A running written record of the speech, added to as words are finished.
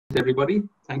Everybody,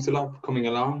 thanks a lot for coming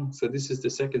along. So this is the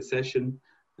second session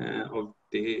of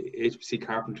the HPC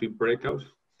Carpentry breakout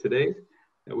today.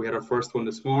 We had our first one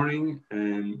this morning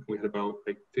and we had about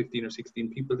like 15 or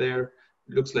 16 people there.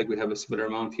 It looks like we have a similar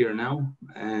amount here now,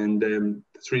 and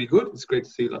it's really good. It's great to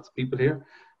see lots of people here,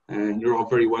 and you're all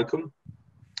very welcome.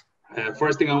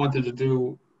 First thing I wanted to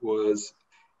do was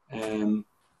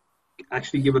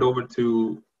actually give it over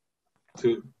to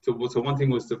so one thing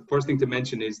was, the first thing to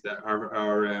mention is that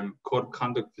our code of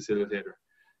conduct facilitator,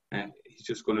 he's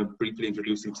just going to briefly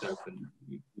introduce himself and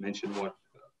mention what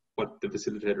the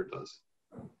facilitator does.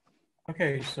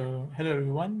 Okay, so hello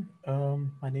everyone.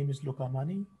 My name is Luca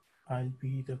Mani. I'll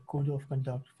be the code of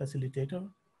conduct facilitator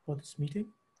for this meeting.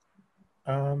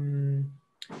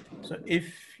 So if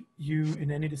you,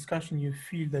 in any discussion, you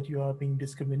feel that you are being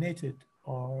discriminated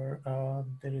or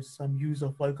there is some use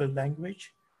of vulgar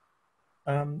language,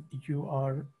 I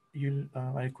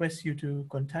request you to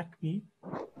contact me,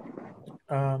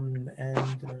 and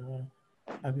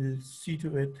I will see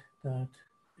to it that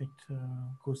it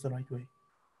goes the right way.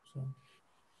 So,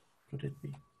 let it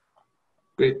be.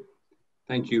 Great,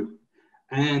 thank you.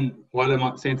 And while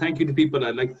I'm saying thank you to people,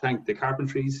 I'd like to thank the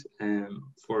Carpentries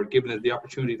for giving us the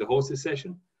opportunity to host this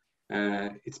session.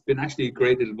 It's been actually a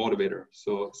great little motivator.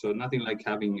 So nothing like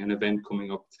having an event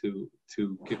coming up to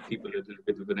give people a little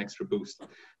bit of an extra boost.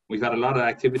 We've had a lot of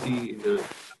activity in the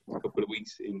couple of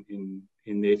weeks in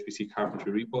the HPC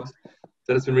Carpentry repos.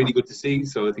 So that's been really good to see.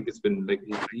 So I think it's been, like,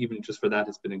 even just for that,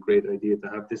 it's been a great idea to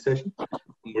have this session.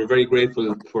 And we're very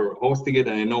grateful for hosting it.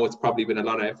 And I know it's probably been a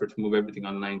lot of effort to move everything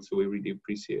online. So we really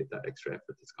appreciate that extra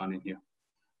effort that's gone in here.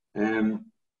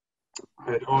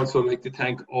 I'd also like to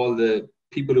thank all the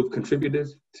people who've contributed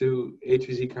to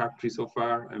HPC Carpentry so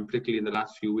far, and particularly in the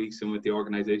last few weeks, and with the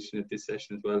organization of this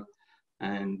session as well.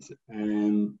 And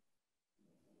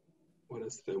what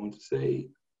else did I want to say?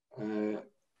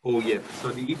 Oh yeah, so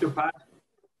the Etherpad.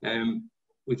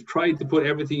 We've tried to put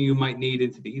everything you might need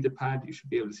into the Etherpad. You should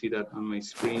be able to see that on my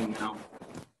screen now.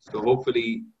 So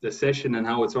hopefully the session and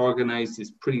how it's organized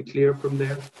is pretty clear from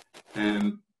there.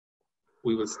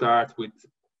 We will start with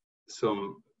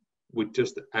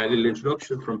just a little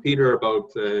introduction from Peter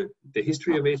about the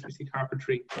history of HPC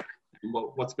Carpentry and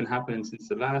what's been happening since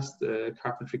the last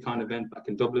CarpentryCon event back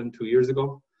in Dublin 2 years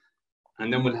ago.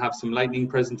 And then we'll have some lightning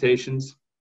presentations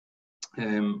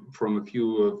from a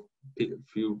few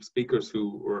speakers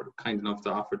who were kind enough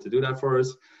to offer to do that for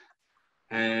us.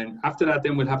 And after that,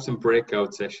 then we'll have some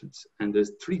breakout sessions. And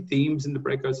there's 3 themes in the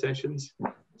breakout sessions.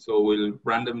 So we'll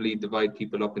randomly divide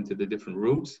people up into the different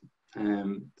rooms.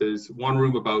 There's one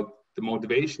room about the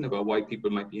motivation, about why people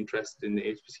might be interested in the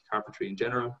HPC Carpentry in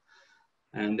general.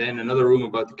 And then another room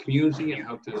about the community and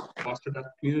how to foster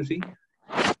that community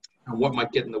and what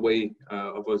might get in the way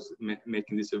of us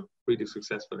making this a really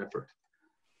successful effort.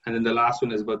 And then the last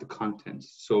one is about the content.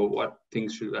 So what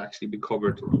things should actually be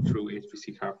covered through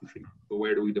HPC Carpentry, but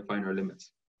where do we define our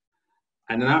limits?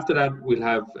 And then after that, we'll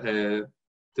have,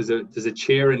 there's a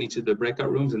chair in each of the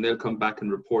breakout rooms, and they'll come back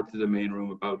and report to the main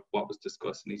room about what was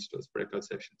discussed in each of those breakout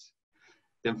sessions.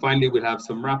 Then finally, we'll have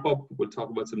some wrap up. We'll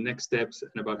talk about some next steps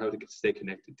and about how to stay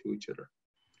connected to each other.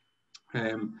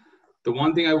 The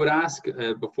one thing I would ask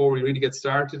before we really get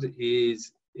started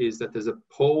is that there's a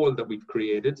poll that we've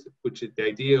created, which is the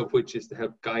idea of which is to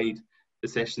help guide the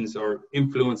sessions or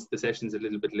influence the sessions a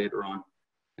little bit later on.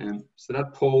 So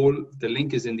that poll, the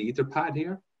link is in the Etherpad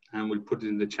here, and we'll put it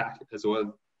in the chat as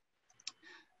well.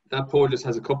 That poll just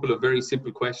has a couple of very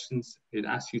simple questions. It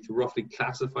asks you to roughly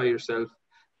classify yourself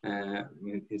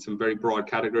in some very broad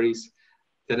categories.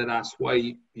 Then it asks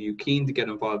why you're keen to get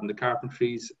involved in the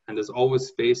carpentries, and there's always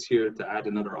space here to add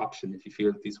another option if you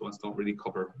feel that these ones don't really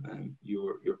cover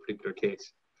your particular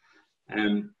case.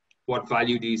 What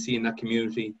value do you see in that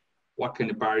community? What kind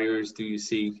of barriers do you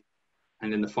see?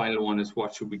 And then the final one is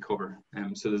what should we cover?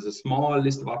 So there's a small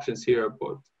list of options here,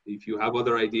 but if you have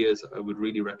other ideas, I would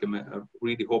really recommend, I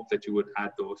really hope that you would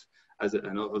add those as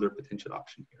another potential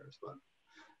option here as well.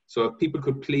 So if people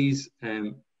could please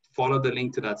follow the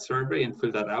link to that survey and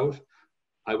fill that out.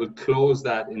 I will close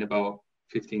that in about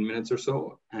 15 minutes or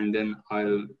so, and then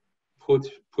I'll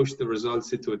push the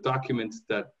results into a document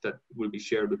that will be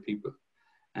shared with people,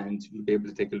 and you'll be able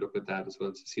to take a look at that as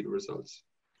well to see the results.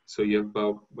 So you have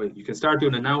about, well, you can start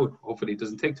doing it now. Hopefully it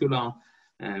doesn't take too long,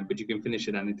 but you can finish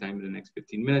it anytime in the next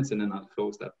 15 minutes, and then I'll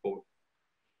close that poll,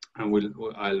 and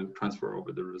I'll transfer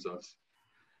over the results.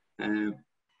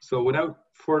 So without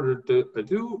further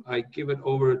ado, I give it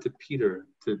over to Peter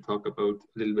to talk about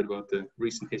a little bit about the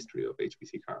recent history of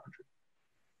HPC Carpentry.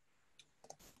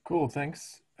 Cool,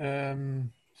 thanks.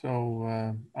 I'll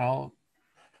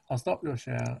stop your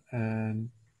share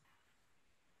and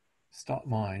start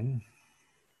mine.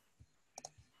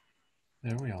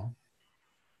 There we are.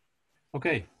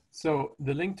 Okay, so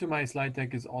the link to my slide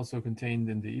deck is also contained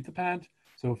in the Etherpad.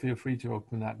 So feel free to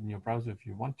open that in your browser if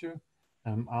you want to.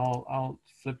 I'll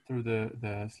flip through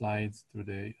the slides through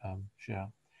the share.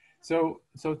 So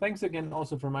thanks again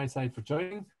also from my side for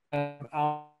joining.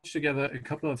 I'll put together a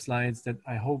couple of slides that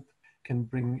I hope can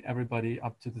bring everybody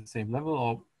up to the same level,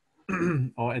 or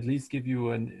or at least give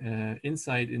you an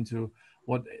insight into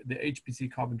what the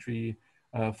HPC Carpentry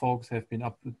folks have been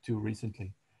up to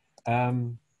recently.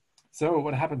 So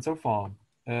what happened so far?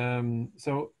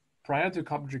 So prior to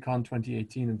CarpentryCon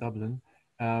 2018 in Dublin,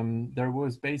 there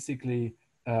was basically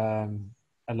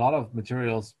a lot of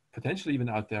materials potentially even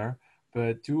out there,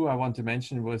 but two I want to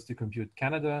mention was the Compute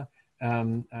Canada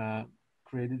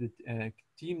created a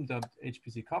team dubbed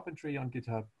HPC Carpentry on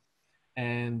GitHub,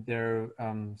 and they're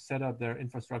set up their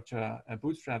infrastructure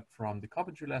bootstrapped from the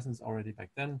carpentry lessons already back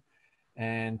then,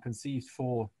 and conceived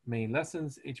 4 main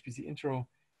lessons: HPC Intro,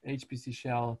 HPC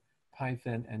Shell,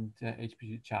 Python, and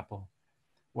HPC Chapel,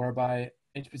 whereby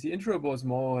HPC Intro was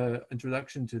more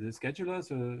introduction to the scheduler,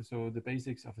 so the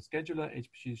basics of a scheduler.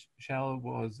 HPC Shell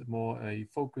was more a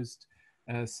focused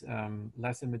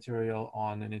lesson material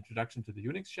on an introduction to the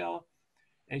Unix shell.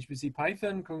 HPC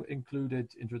Python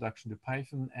included introduction to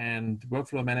Python and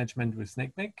workflow management with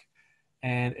SnakeMake.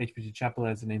 And HPC Chapel,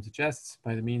 as the name suggests,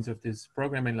 by the means of this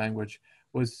programming language,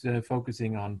 was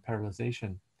focusing on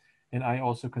parallelization. And I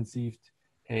also conceived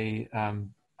a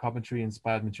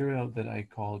Carpentry-inspired material that I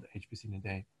called HPC in a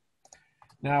Day.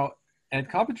 Now, at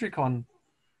CarpentryCon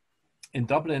in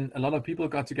Dublin, a lot of people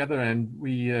got together, and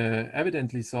we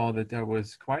evidently saw that there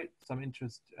was quite some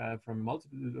interest from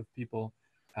multiple of people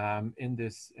in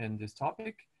this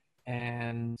topic.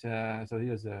 And so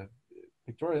here's a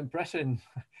pictorial impression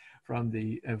from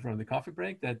the coffee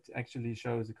break that actually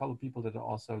shows a couple of people that are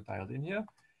also dialed in here.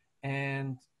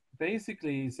 And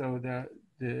basically, so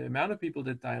the amount of people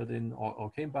that dialed in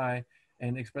or came by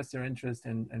and expressed their interest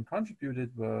and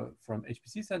contributed were from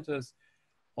HPC centers.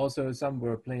 Also, some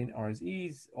were plain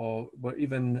RSEs or were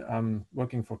even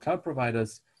working for cloud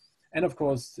providers. And of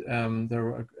course, there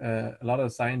were a lot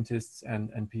of scientists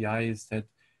and PIs that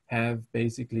have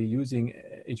basically using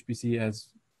HPC as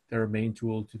their main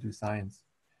tool to do science.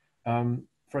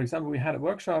 For example, we had a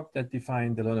workshop that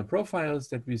defined the learner profiles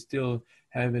that we still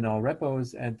have in our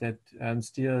repos, and that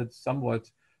steered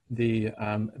somewhat the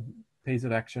pace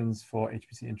of actions for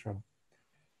HPC Intro.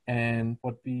 And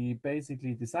what we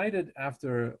basically decided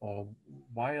after or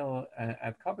while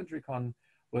at CarpentryCon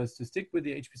was to stick with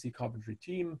the HPC Carpentry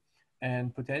team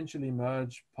and potentially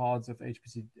merge parts of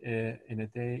HPC in a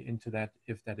day into that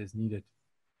if that is needed.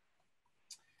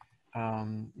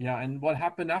 Yeah, and what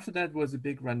happened after that was a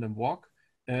big random walk.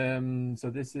 So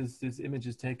this image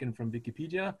is taken from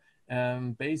Wikipedia.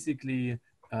 Basically,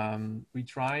 we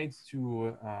tried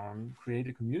to create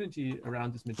a community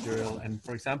around this material. And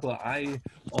for example, I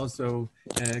also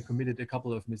committed a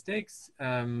couple of mistakes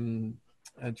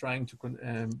trying to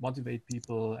motivate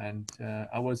people. And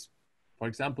I was, for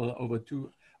example,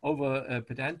 over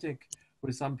pedantic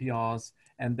with some PRs,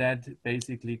 and that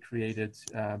basically created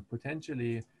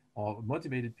potentially or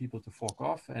motivated people to fork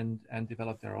off and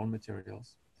develop their own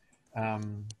materials.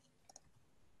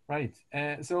 Right,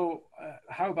 so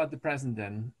how about the present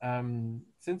then?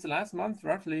 Since the last month,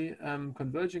 roughly,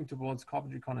 converging towards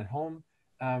CarpentryCon at home,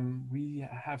 we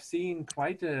have seen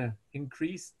quite an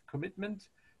increased commitment.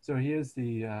 So here's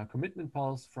the commitment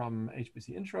pulse from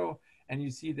HPC Intro, and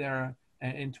you see there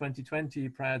in 2020,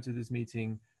 prior to this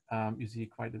meeting, you see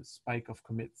quite a spike of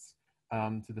commits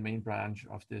to the main branch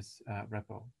of this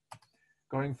repo.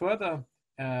 Going further,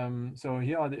 so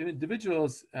here are the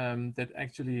individuals that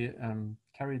actually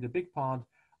carried a big part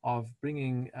of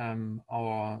bringing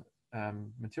our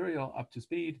material up to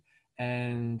speed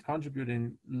and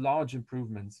contributing large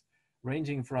improvements,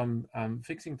 ranging from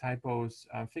fixing typos,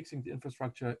 fixing the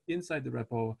infrastructure inside the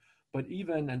repo, but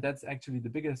even, and that's actually the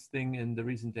biggest thing in the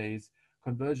recent days,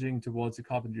 converging towards a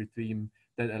carpentry theme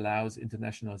that allows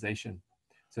internationalization,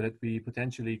 so that we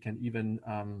potentially can even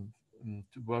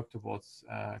to work towards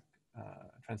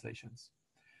translations.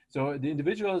 So the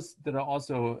individuals that are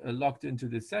also logged into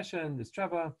this session is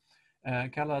Trevor,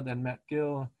 Kellard and Matt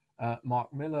Gill,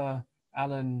 Mark Miller,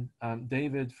 Alan,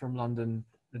 David from London,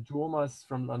 Thomas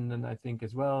from London, I think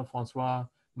as well, Francois,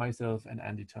 myself, and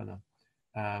Andy Turner.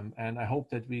 And I hope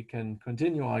that we can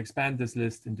continue or expand this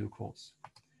list in due course.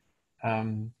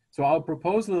 So our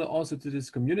proposal also to this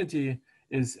community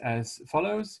is as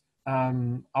follows.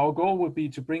 Our goal would be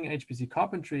to bring HPC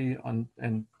Carpentry on,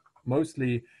 and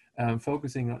mostly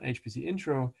focusing on HPC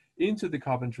Intro, into the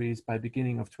Carpentries by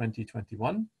beginning of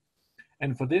 2021.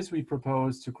 And for this, we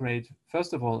propose to create,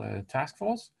 first of all, a task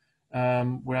force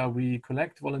where we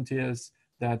collect volunteers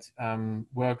that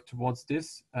work towards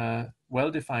this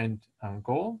well-defined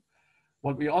goal.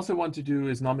 What we also want to do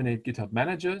is nominate GitHub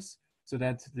managers so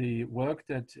that the work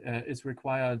that is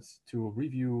required to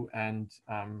review and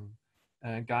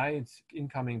guide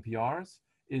incoming PRs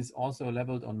is also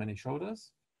leveled on many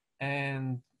shoulders.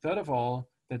 And third of all,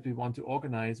 that we want to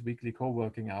organize weekly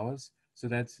co-working hours so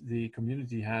that the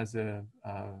community has a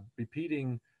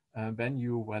repeating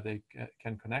venue where they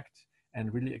can connect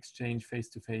and really exchange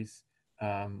face-to-face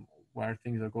where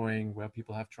things are going, where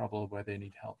people have trouble, where they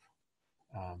need help.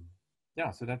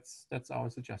 Yeah, so that's our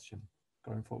suggestion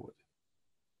going forward.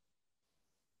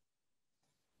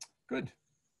 Good,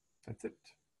 that's it.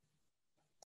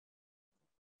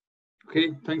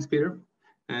 Okay, thanks, Peter.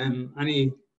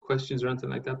 Any questions or anything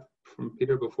like that from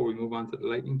Peter before we move on to the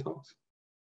lightning talks?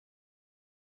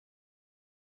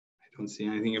 I don't see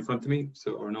anything in front of me,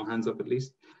 so, or no hands up at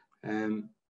least.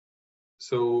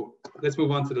 So let's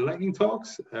move on to the lightning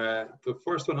talks. The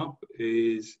first one up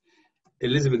is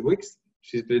Elizabeth Wicks.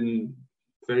 She's been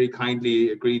very kindly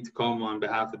agreed to come on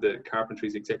behalf of the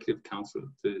Carpentry's Executive Council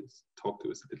to talk to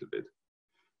us a little bit,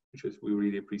 which we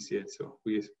really appreciate. So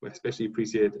we especially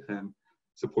appreciate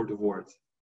supportive words.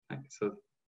 So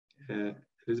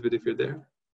Elizabeth, if you're there.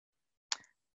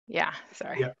 Yeah,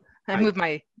 sorry. Yeah. I moved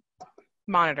my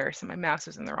monitor, so my mouse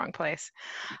was in the wrong place.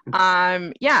 Yeah,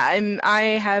 I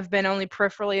have been only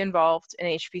peripherally involved in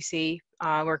HPC,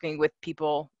 working with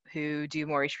people who do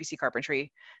more HPC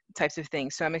carpentry types of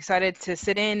things. So I'm excited to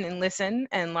sit in and listen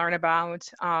and learn about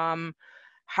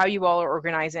how you all are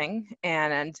organizing.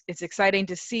 And it's exciting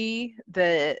to see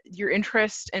your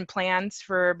interest and plans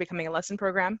for becoming a lesson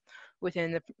program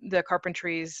within the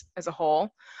carpentries as a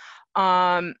whole.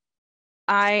 I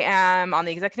am on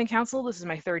the executive council. This is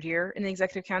my third year in the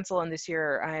executive council, and this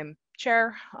year I'm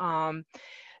chair.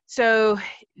 So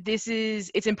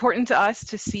it's important to us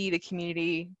to see the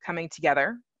community coming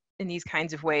together in these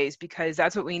kinds of ways, because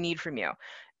that's what we need from you.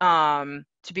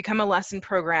 To become a lesson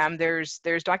program, there's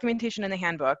documentation in the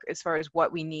handbook as far as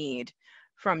what we need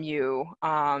from you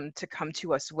to come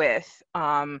to us with,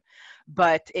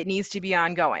 but it needs to be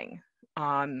ongoing.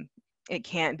 It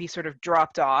can't be sort of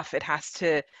dropped off. You have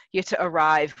to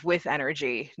arrive with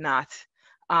energy, not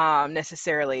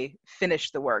necessarily finish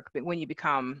the work, but when you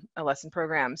become a lesson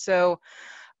program. So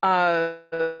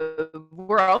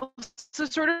we're also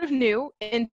sort of new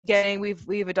in getting,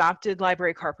 we've adopted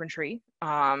library carpentry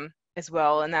as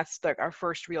well, and that's like our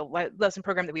first real lesson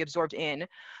program that we absorbed in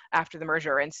after the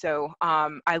merger. And so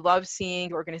I love seeing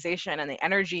the organization and the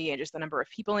energy and just the number of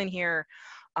people in here.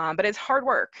 But it's hard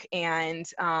work, and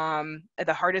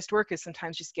the hardest work is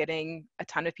sometimes just getting a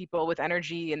ton of people with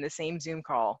energy in the same Zoom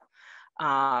call,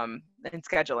 and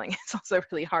scheduling. It's also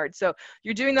really hard. So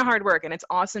you're doing the hard work, and it's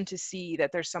awesome to see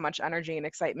that there's so much energy and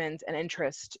excitement and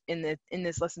interest in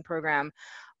this lesson program.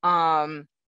 And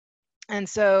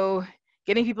so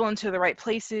getting people into the right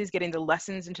places, getting the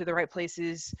lessons into the right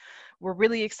places, we're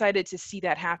really excited to see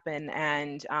that happen.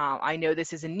 And I know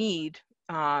this is a need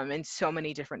in so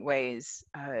many different ways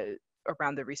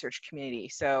around the research community.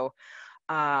 So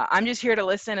I'm just here to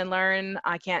listen and learn.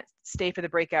 I can't stay for the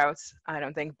breakouts, I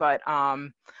don't think, but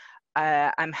I'm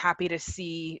happy to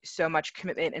see so much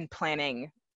commitment and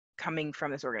planning coming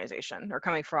from this organization, or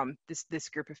coming from this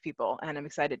group of people. And I'm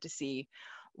excited to see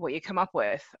what you come up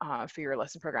with for your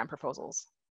lesson program proposals.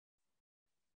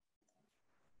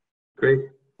 Great,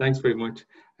 thanks very much.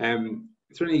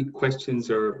 Is there any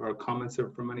questions or comments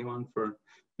from anyone for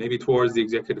maybe towards the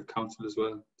Executive Council as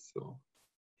well? So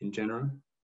in general.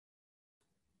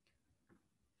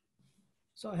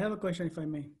 So I have a question, if I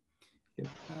may. Yeah.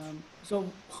 So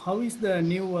how is the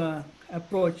new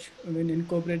approach when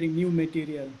incorporating new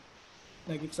material?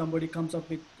 Like if somebody comes up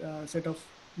with a set of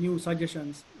new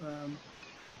suggestions,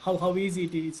 how easy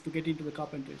it is to get into the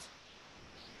carpentries?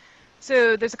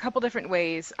 So there's a couple different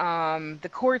ways. The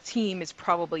core team is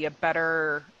probably a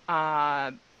better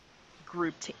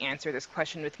group to answer this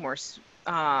question with more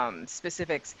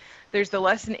specifics. There's the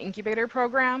Lesson Incubator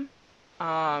program,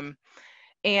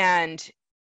 and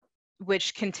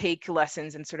which can take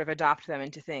lessons and sort of adopt them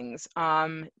into things.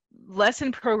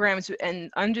 Lesson programs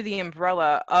and under the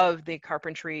umbrella of the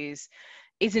carpentries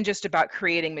isn't just about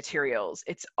creating materials.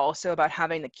 It's also about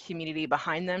having the community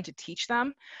behind them to teach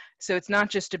them. So it's not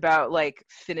just about like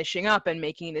finishing up and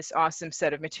making this awesome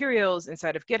set of materials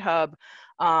inside of GitHub.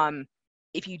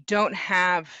 If you don't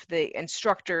have the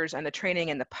instructors and the training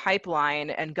and the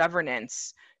pipeline and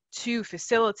governance to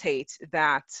facilitate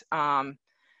that,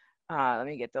 let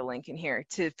me get the link in here,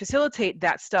 to facilitate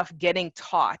that stuff getting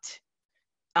taught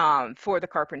for the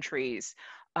carpentries,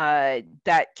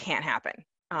 that can't happen.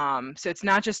 So it's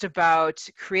not just about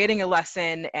creating a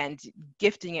lesson and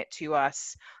gifting it to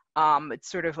us. It's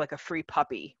sort of like a free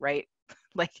puppy, right?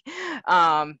 Like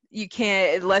you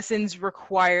can't, lessons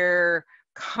require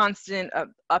constant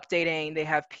updating. They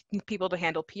have people to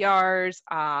handle PRs.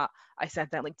 I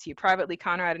sent that link to you privately,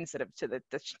 Conrad, instead of to the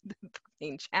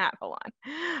main chat. Hold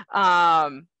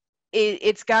on.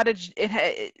 It's got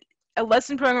to, a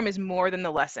lesson program is more than the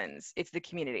lessons. It's the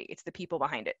community. It's the people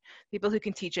behind it. People who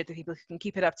can teach it, the people who can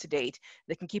keep it up to date,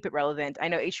 that can keep it relevant. I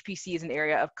know HPC is an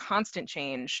area of constant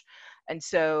change. And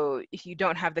so if you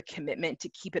don't have the commitment to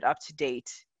keep it up to date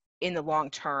in the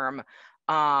long term,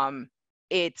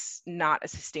 it's not a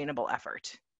sustainable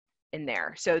effort in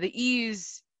there. So the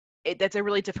ease, that's a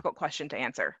really difficult question to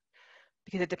answer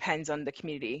because it depends on the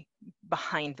community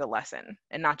behind the lesson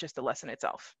and not just the lesson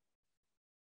itself.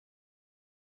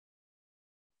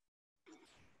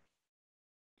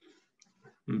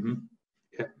 Mm-hmm.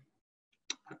 Yeah.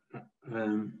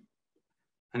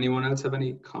 Anyone else have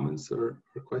any comments or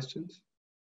questions?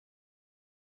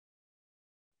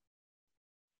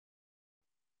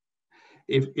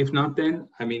 If not, then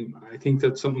I mean, I think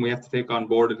that's something we have to take on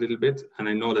board a little bit, and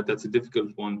I know that that's a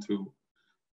difficult one to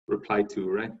reply to,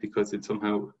 right? Because it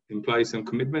somehow implies some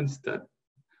commitments that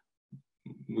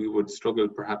we would struggle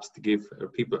perhaps to give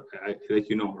people, like,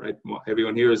 you know, right?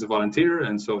 Everyone here is a volunteer,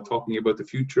 and so talking about the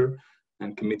future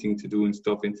and committing to doing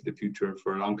stuff into the future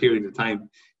for a long period of time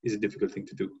is a difficult thing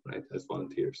to do, right, as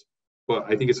volunteers. But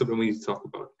I think it's something we need to talk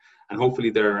about, and hopefully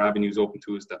there are avenues open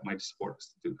to us that might support us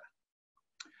to do that.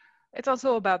 It's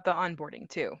also about the onboarding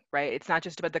too, right? It's not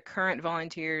just about the current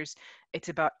volunteers, it's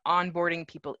about onboarding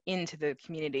people into the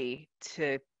community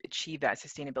to achieve that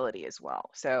sustainability as well.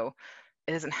 So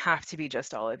it doesn't have to be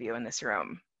just all of you in this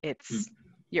room. It's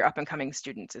your up and coming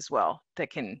students as well that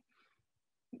can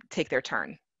take their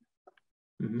turn.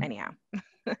 Mm-hmm. Anyhow,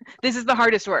 this is the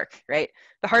hardest work, right?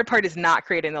 The hard part is not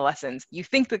creating the lessons. You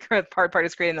think the hard part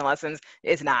is creating the lessons,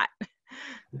 it's not.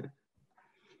 Yeah.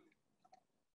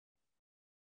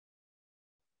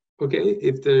 Okay,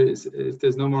 if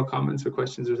there's no more comments or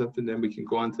questions or something, then we can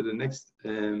go on to the next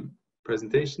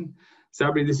presentation.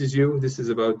 Sabri, this is you. This is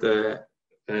about the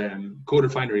Code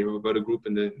Refinery, about a group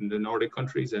in the Nordic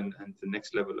countries and the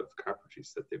next level of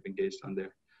carpentries that they've engaged on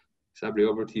there. Sabri,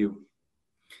 over to you.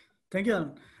 Thank you,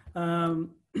 Alan.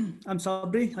 I'm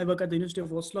Sabri. I work at the University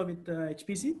of Oslo with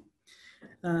HPC.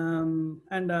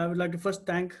 And I would like to first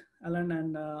thank Alan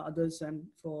and others and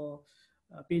for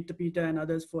Peter and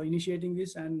others for initiating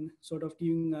this and sort of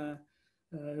giving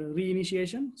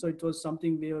re-initiation. So it was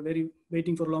something we were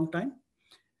waiting for a long time.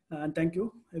 And thank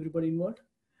you, everybody involved.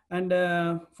 And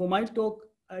for my talk,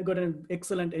 I got an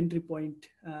excellent entry point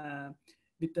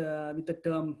with the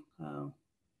term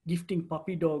gifting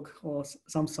puppy dog, or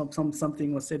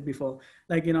something was said before.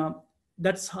 Like, you know,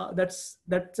 that's a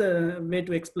way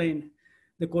to explain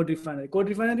the Code Refinery. Code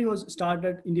Refinery was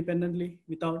started independently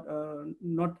without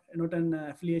not an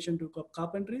affiliation to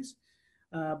carpentries,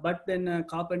 but then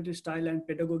carpentry style and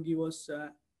pedagogy was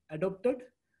adopted,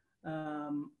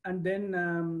 and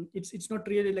then it's not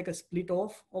really like a split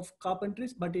off of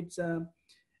carpentries, but it's an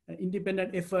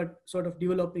independent effort, sort of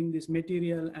developing this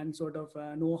material and sort of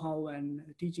know-how and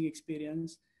teaching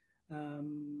experience.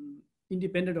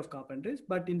 Independent of carpentries,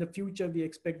 but in the future we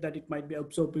expect that it might be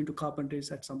absorbed into carpentries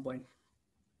at some point.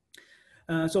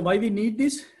 So why we need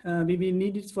this? We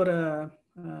need it for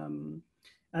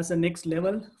as a next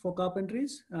level for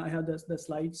carpentries. I have the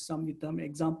slides, some with them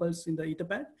examples in the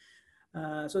Etherpad.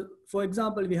 So for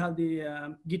example, we have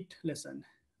the Git lesson,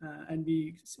 and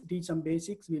we teach some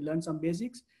basics, we learn some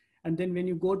basics. And then when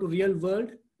you go to real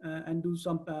world and do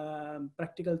some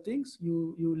practical things,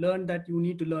 you learn that you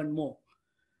need to learn more.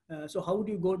 So how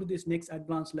do you go to this next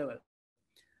advanced level?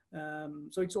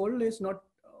 So it's always not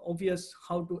obvious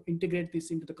how to integrate this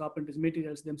into the carpenters'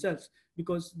 materials themselves,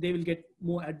 because they will get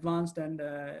more advanced and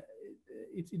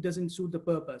it doesn't suit the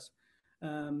purpose.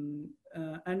 And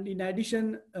in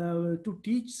addition, to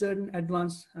teach certain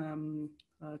advanced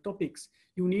topics,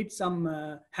 you need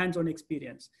some hands-on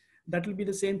experience. That will be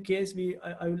the same case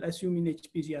I will assume in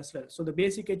HPC as well. So the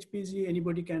basic HPC,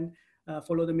 anybody can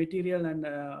follow the material and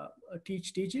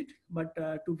teach it. But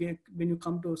when you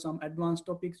come to some advanced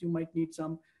topics, you might need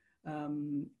some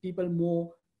people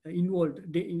more involved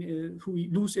who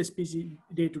use HPC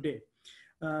day to day.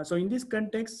 So in this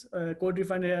context, Code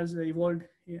Refinery has evolved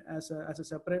as a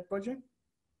separate project.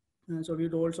 So we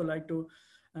would also like to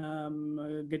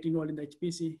get involved in the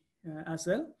HPC as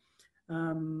well.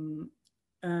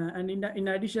 And in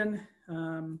addition,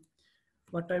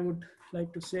 what I would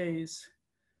like to say is,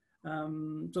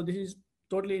 so this is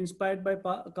totally inspired by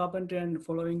carpentry and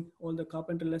following all the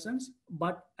carpentry lessons,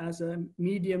 but as a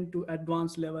medium to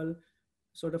advanced level,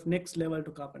 sort of next level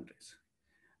to carpentries.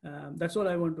 That's all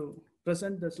I want to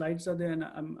present. The slides are there, and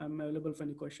I'm available for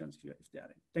any questions if they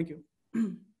are in. Thank you.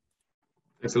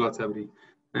 Thanks a lot, Sabri.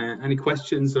 Any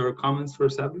questions or comments for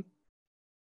Sabri?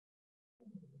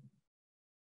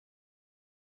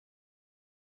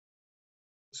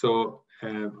 So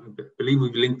I believe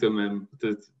we've linked them.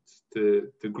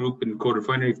 The group in Code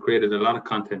Refinery created a lot of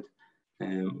content,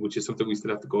 which is something we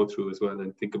still have to go through as well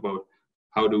and think about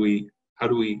how do we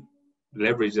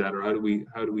leverage that, or how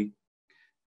do we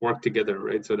work together,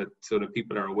 right? So that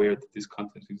people are aware that this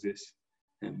content exists.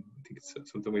 And I think it's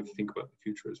something we have to think about in the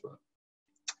future as well.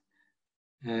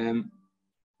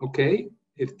 Okay,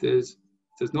 if there's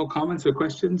no comments or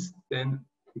questions, then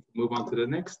we can move on to the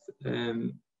next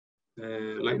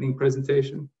lightning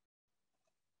presentation.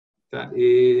 That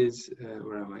is,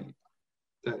 where am I?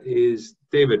 That is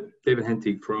David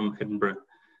Hentig from Edinburgh,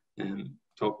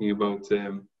 talking about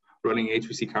running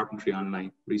HPC Carpentry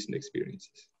online, recent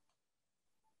experiences.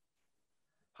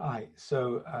 Hi,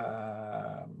 so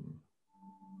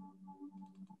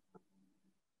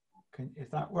is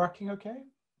that working okay?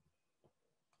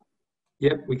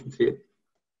 Yep, we can see it.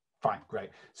 Fine, great.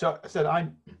 So I said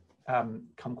I'm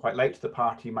come quite late to the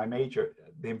party.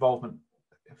 The involvement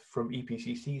from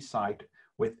EPCC's side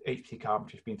with HPC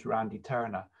Carpentry has been through Andy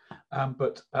Turner.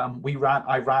 But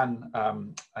I ran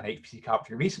an HPC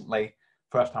Carpentry recently.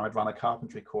 First time I'd run a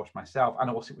carpentry course myself, and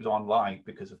also it was online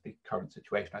because of the current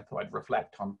situation. I thought I'd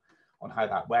reflect on how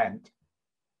that went.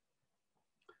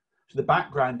 So the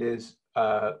background is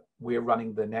we're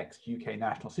running the next UK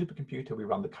national supercomputer. We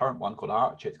run the current one called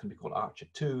Archer. It's going to be called Archer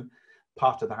 2.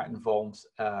 Part of that involves,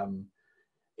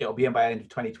 it'll be in by the end of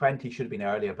 2020, should have been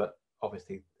earlier, but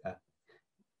obviously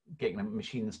getting a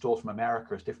machine installed from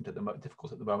America is difficult at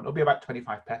the moment. It'll be about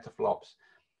 25 petaflops,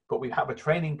 but we have a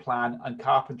training plan, and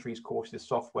Carpentry's courses,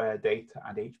 software, data,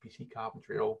 and HPC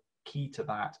Carpentry are all key to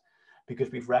that, because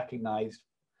we've recognized,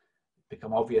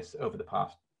 become obvious over the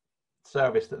past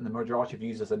service, that the majority of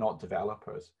users are not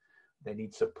developers. They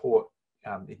need support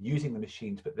in using the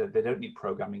machines, but they don't need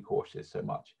programming courses so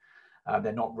much.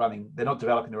 They're not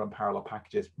developing their own parallel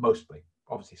packages, mostly,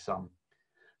 obviously some.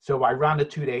 So I ran a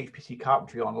 2-day HPC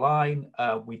Carpentry online.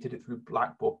 We did it through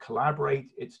Blackboard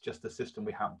Collaborate. It's just the system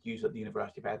we have used at the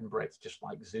University of Edinburgh. It's just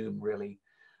like Zoom, really.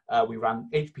 We ran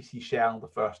HPC Shell the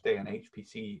first day and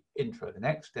HPC Intro the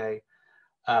next day.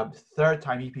 Third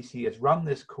time EPC has run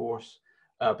this course,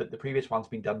 but the previous one's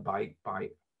been done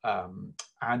by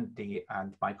Andy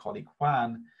and my colleague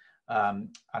Juan,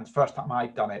 and first time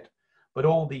I've done it. But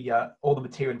all the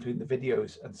material, including the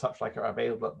videos and such like, are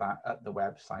available at the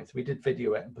website. So we did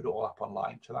video it and put it all up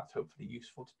online. So that's hopefully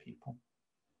useful to people.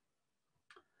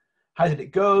 How did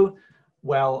it go?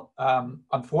 Well,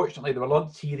 unfortunately, there were a lot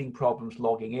of teething problems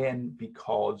logging in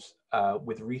because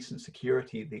with recent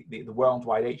security, the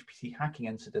worldwide HPC hacking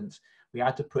incidents, we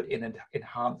had to put in an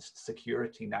enhanced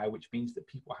security now, which means that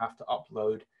people have to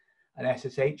upload an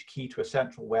SSH key to a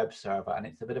central web server, and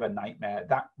it's a bit of a nightmare.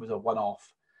 That was a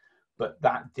one-off, but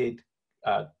that did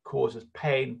cause us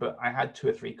pain. But I had 2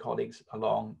 or 3 colleagues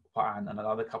along, Juan and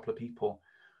another couple of people,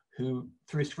 who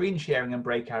through screen sharing and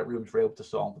breakout rooms were able to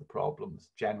solve the problems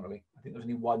generally. I think there was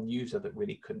only one user that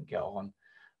really couldn't get on,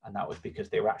 and that was because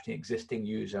they were actually an existing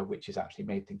user, which has actually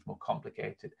made things more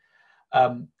complicated.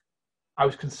 I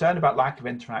was concerned about lack of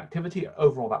interactivity.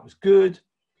 Overall, that was good.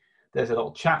 There's a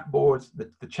little chat boards.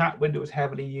 The chat window was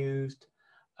heavily used.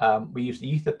 We used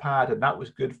the Etherpad, and that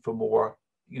was good for more,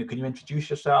 can you introduce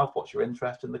yourself? What's your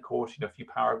interest in the course? A few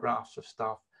paragraphs of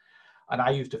stuff. And I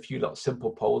used a few little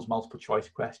simple polls, multiple choice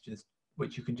questions,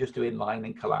 which you can just do inline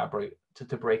and collaborate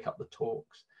to break up the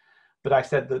talks. But I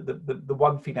said that the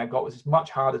one feeling I got was it's much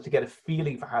harder to get a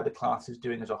feeling for how the class is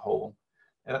doing as a whole.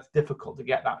 And that's difficult to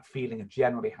get that feeling of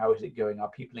generally how is it going? Are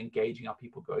people engaging? Are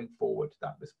people going forward?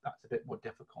 That's a bit more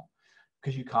difficult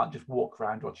because you can't just walk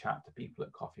around or chat to people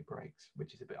at coffee breaks,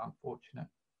 which is a bit unfortunate.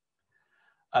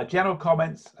 General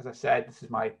comments, as I said,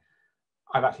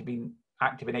 I've actually been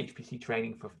active in HPC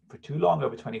training for too long,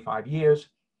 over 25 years.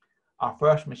 Our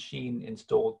first machine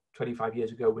installed 25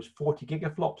 years ago was 40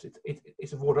 gigaflops.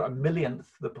 It's of order a millionth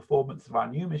the performance of our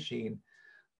new machine,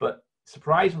 but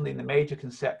surprisingly, the major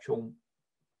conceptual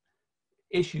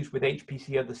issues with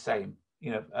HPC are the same.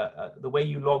 The way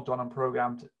you logged on and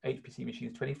programmed HPC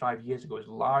machines 25 years ago is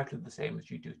largely the same as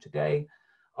you do today.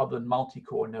 Other than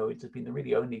multi-core nodes, has been the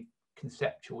really only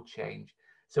conceptual change.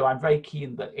 So I'm very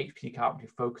keen that HPC Carpentry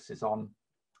focuses on,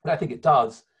 and I think it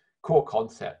does, core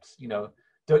concepts.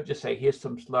 don't just say, here's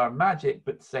some Slurm magic,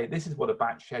 but say, this is what a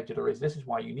batch scheduler is. This is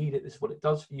why you need it. This is what it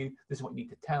does for you. This is what you need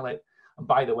to tell it. And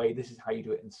by the way, this is how you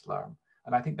do it in Slurm.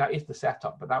 And I think that is the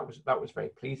setup, but that was very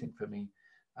pleasing for me.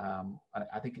 And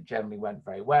I think it generally went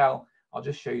very well. I'll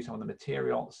just show you some of the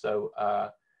material. So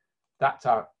that's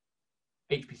our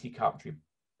HPC Carpentry.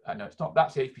 No, it's not.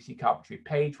 That's the HPC Carpentry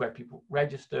page where people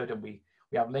registered, and we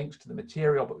have links to the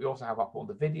material, but we also have up all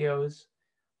the videos.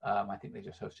 I think they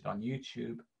just hosted on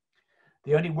YouTube.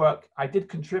 The only work I did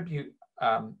contribute,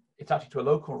 it's actually to a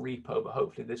local repo, but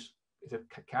hopefully this is a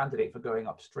candidate for going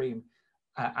upstream.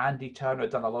 Andy Turner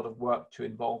done a lot of work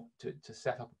to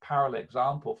set up a parallel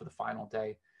example for the final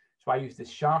day. So I use this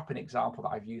sharpen example that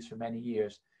I've used for many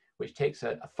years, which takes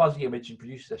a fuzzy image and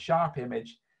produces a sharp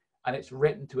image, and it's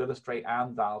written to illustrate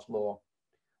Amdahl's law,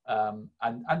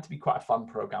 and to be quite a fun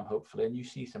program, hopefully, and you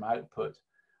see some output.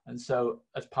 And so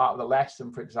as part of the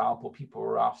lesson, for example, people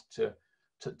were asked to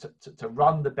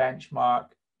run the benchmark,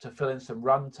 to fill in some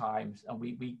run times, and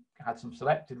we had some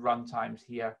selected run times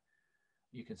here.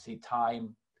 You can see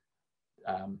time,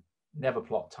 never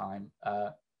plot time.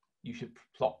 You should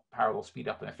plot parallel speed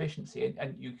up and efficiency.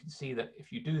 And you can see that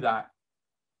if you do that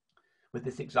with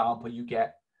this example, you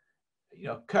get,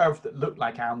 curves that look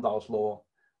like Amdahl's law,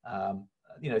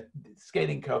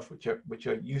 scaling curves which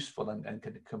are useful and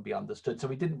can be understood. So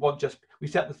we didn't want we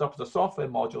set this up as a software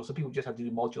module, so people just have to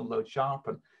do module load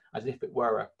sharpen as if it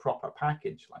were a proper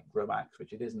package like Gromax,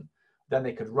 which it isn't. Then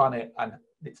they could run it, and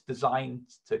it's designed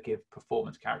to give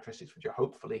performance characteristics which are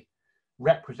hopefully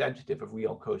representative of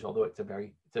real code, although it's a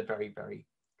very, very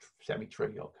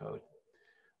semi-trivial code.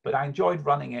 But I enjoyed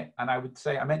running it, and I would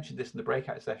say, I mentioned this in the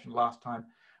breakout session last time,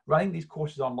 running these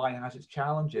courses online has its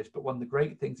challenges, but one of the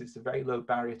great things is it's a very low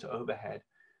barrier to overhead,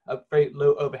 a very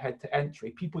low overhead to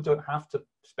entry. People don't have to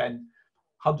spend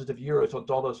hundreds of euros or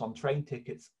dollars on train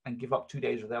tickets and give up 2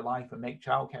 days of their life and make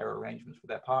childcare arrangements with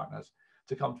their partners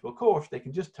to come to a course. They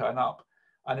can just turn up,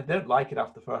 and if they don't like it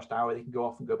after the first hour, they can go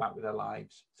off and go back with their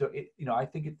lives. So I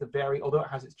think it's although it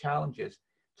has its challenges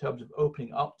in terms of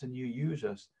opening up to new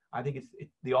users, I think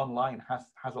the online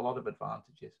has a lot of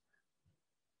advantages.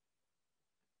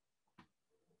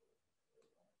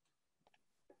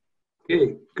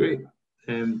 Okay, great.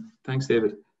 Thanks,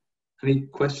 David. Any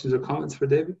questions or comments for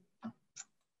David?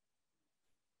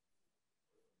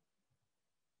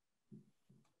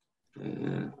 I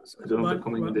don't know if they're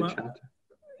coming in the chat.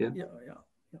 Yeah.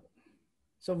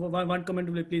 So one comment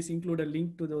will please include a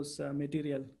link to those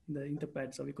material in the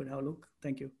Etherpad so we could have a look.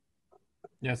 Thank you.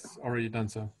 Yes, already done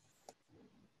so.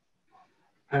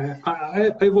 I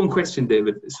have one question,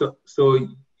 David. So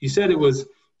you said it was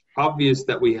obvious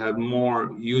that we have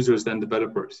more users than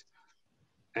developers.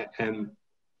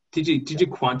 Did you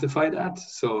quantify that?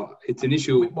 So it's an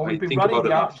issue. Well, we've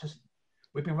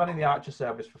been running the Archer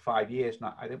service for 5 years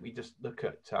now. I think we just look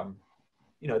at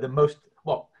the most,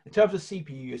 in terms of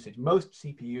CPU usage, most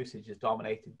CPU usage is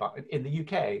dominated by, in the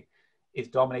UK, is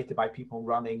dominated by people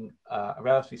running a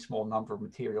relatively small number of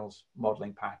materials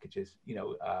modeling packages.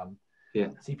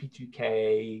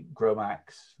 CP2K,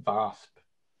 Gromax, VASP,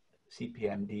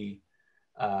 CPMD,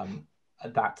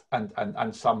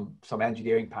 and some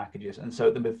engineering packages. And so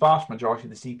the vast majority of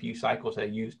the CPU cycles that are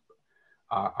used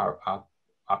are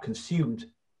consumed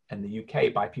in the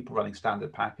UK by people running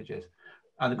standard packages.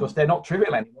 And of course, they're not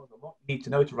trivial anymore. There's a lot you need to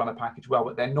know to run a package well,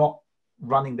 but they're not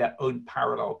running their own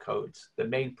parallel codes. The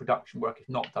main production work is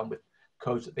not done with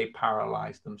codes that they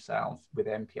parallelize themselves with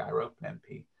MPI or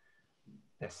OpenMP.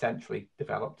 They're centrally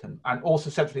developed and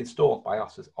also centrally installed by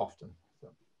us as often. So.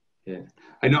 Yeah,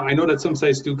 I know that some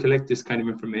sites do collect this kind of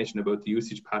information about the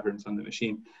usage patterns on the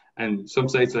machine, and some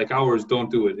sites like ours don't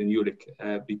do it in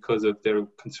Jülich because of they're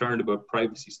concerned about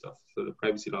privacy stuff. So the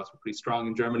privacy laws are pretty strong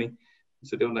in Germany,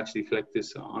 so they don't actually collect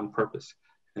this on purpose.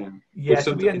 Yes,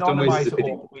 we anonymize it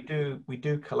all. We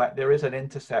do collect. There is an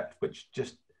intercept which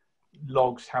just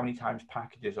logs how many times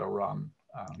packages are run.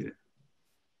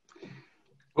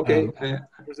 Okay.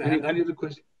 Any other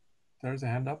question? There's a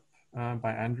hand up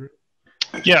by Andrew.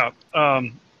 Yeah.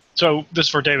 So this is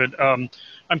for David.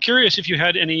 I'm curious if you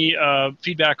had any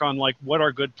feedback on what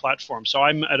are good platforms. So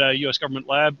I'm at a U.S. government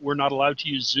lab. We're not allowed to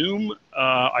use Zoom.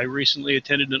 I recently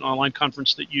attended an online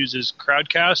conference that uses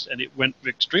Crowdcast, and it went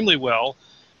extremely well.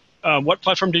 What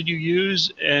platform did you use,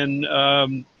 and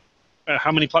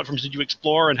how many platforms did you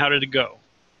explore, and how did it go?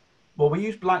 Well, we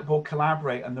use Blackboard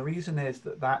Collaborate, and the reason is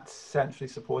that that's centrally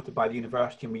supported by the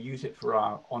university, and we use it for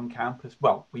our on-campus.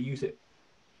 Well, we use it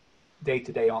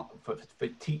day-to-day for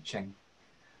teaching.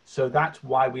 So that's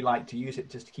why we like to use it,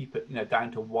 just to keep it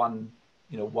down to one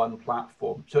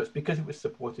platform. So it's because it was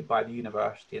supported by the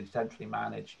university and centrally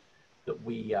managed that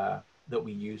we that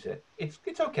we use it. It's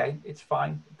okay, it's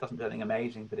fine, it doesn't do anything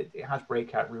amazing, but it has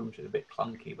breakout rooms that are a bit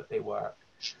clunky, but they work.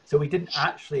 So we didn't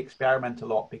actually experiment a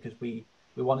lot because we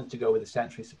wanted to go with a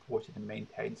centrally supported and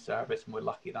maintained service, and we're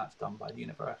lucky that's done by the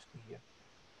university here.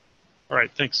 All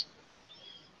right, thanks.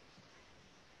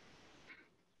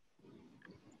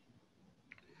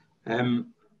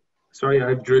 Sorry, I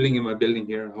have drilling in my building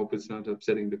here. I hope it's not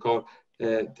upsetting the call.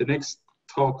 The next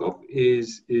talk up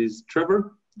is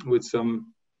Trevor with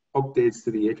some updates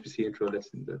to the HPC intro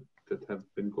lesson that have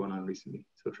been going on recently.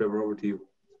 So Trevor, over to you.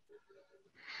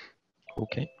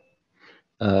 Okay.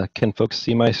 Can folks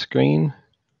see my screen?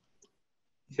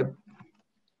 Yep.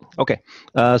 Okay,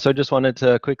 so I just wanted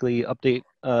to quickly update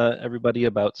everybody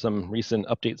about some recent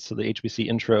updates to the HPC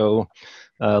intro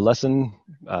lesson,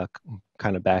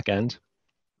 kind of back end.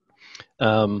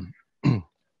 So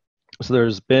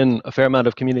there's been a fair amount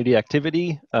of community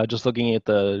activity. Just looking at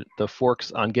the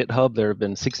forks on GitHub, there have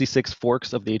been 66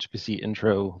 forks of the HPC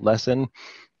intro lesson.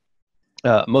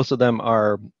 Most of them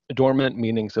are dormant,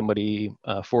 meaning somebody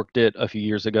forked it a few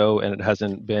years ago and it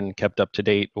hasn't been kept up to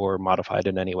date or modified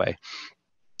in any way.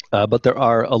 But there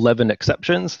are 11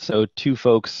 exceptions. So 2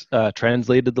 folks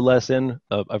translated the lesson,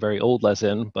 a very old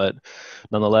lesson, but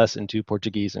nonetheless into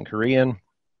Portuguese and Korean.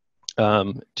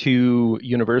 2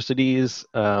 universities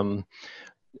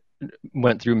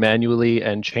went through manually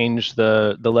and changed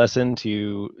the lesson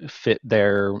to fit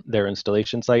their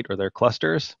installation site or their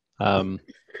clusters.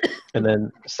 And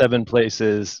then 7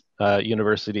 places,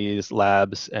 universities,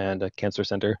 labs, and a cancer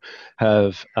center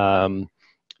have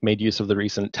made use of the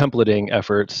recent templating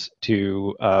efforts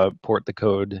to port the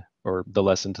code or the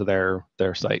lesson to their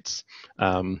sites.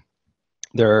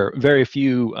 There are very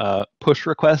few push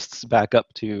requests back up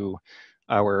to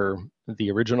the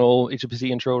original HPC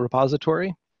intro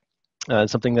repository.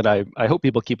 Something that I hope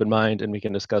people keep in mind and we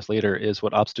can discuss later is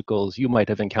what obstacles you might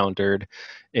have encountered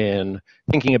in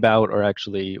thinking about or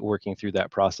actually working through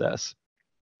that process.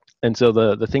 And so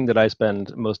the thing that I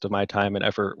spend most of my time and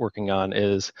effort working on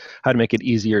is how to make it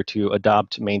easier to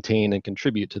adopt, maintain, and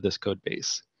contribute to this code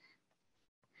base.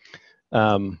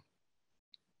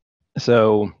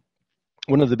 So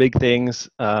one of the big things,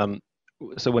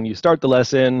 so when you start the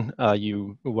lesson,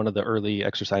 one of the early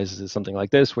exercises is something like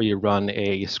this, where you run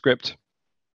a script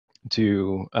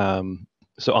to,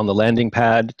 so on the landing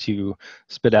pad to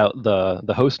spit out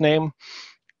the host name.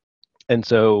 And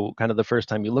so kind of the first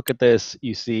time you look at this,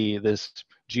 you see this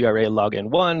GRA login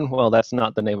 1. Well, that's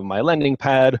not the name of my landing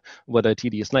pad. What a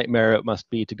tedious nightmare it must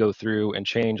be to go through and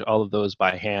change all of those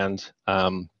by hand.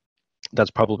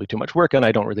 That's probably too much work and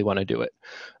I don't really want to do it.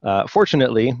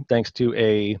 Fortunately, thanks to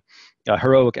a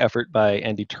heroic effort by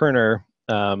Andy Turner,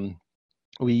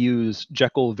 we use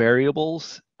Jekyll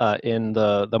variables in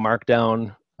the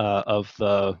markdown of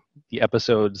the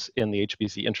episodes in the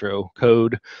HPC intro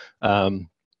code.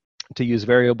 To use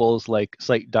variables like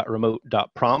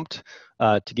site.remote.prompt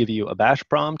to give you a bash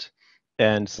prompt,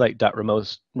 and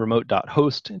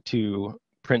site.remote.host to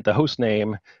print the host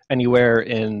name anywhere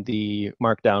in the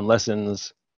markdown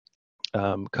lessons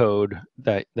code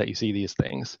that you see these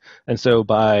things. And so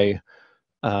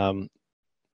so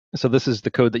this is the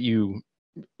code that you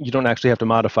don't actually have to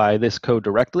modify this code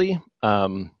directly.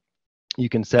 You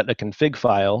can set a config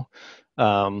file.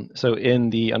 So in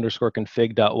the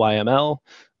 _config.yml,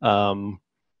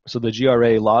 so the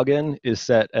GRA login is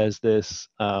set as this,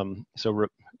 so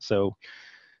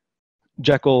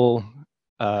Jekyll,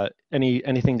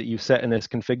 anything that you set in this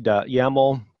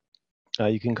config.yaml,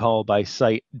 you can call by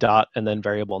site dot and then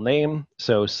variable name.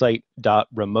 So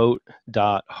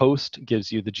site.remote.host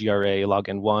gives you the GRA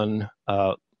login 1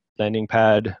 landing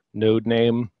pad node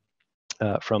name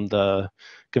from the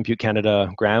Compute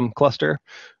Canada Graham cluster.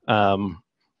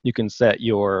 You can set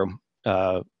your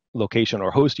location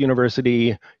or host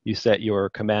university. You set your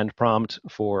command prompt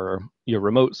for your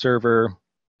remote server.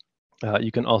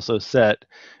 You can also set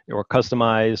or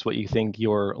customize what you think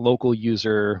your local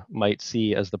user might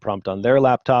see as the prompt on their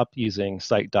laptop using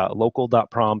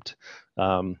site.local.prompt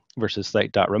versus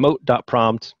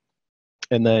site.remote.prompt.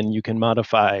 And then you can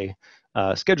modify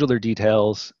scheduler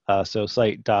details. So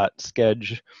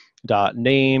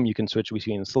site.schedule.name, you can switch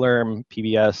between Slurm,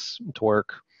 PBS,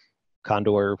 Torque,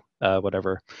 Condor,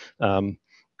 whatever.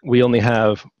 We only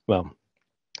have, well,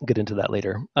 I'll get into that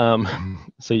later.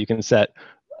 So you can set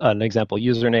an example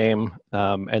username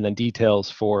and then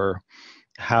details for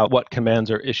what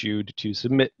commands are issued to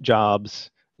submit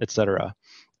jobs, etc.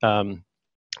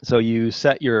 So you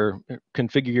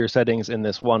configure your settings in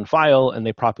this one file and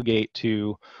they propagate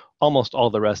to almost all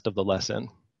the rest of the lesson.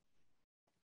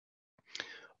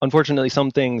 Unfortunately,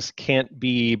 some things can't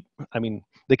be,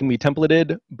 they can be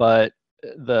templated, but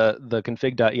the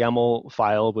config.yaml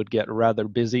file would get rather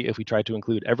busy if we tried to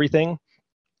include everything.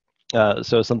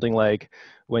 So something like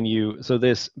so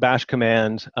this bash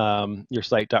command, your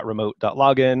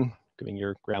site.remote.login, giving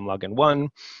your gram login 1,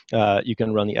 you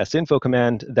can run the sinfo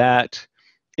command. That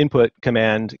input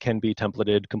command can be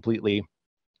templated completely,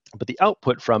 but the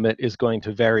output from it is going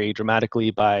to vary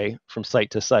dramatically from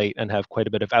site to site and have quite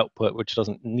a bit of output, which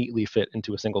doesn't neatly fit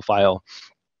into a single file.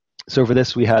 So for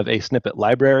this, we have a snippet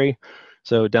library.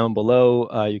 So down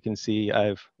below, you can see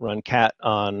I've run cat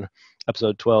on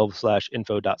episode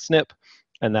 12/info.snip,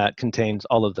 and that contains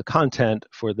all of the content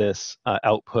for this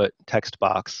output text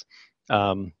box.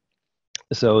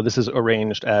 So this is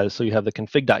arranged so you have the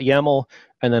config.yaml,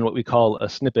 and then what we call a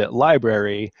snippet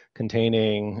library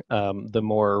containing the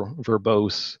more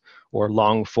verbose or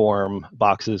long form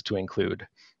boxes to include.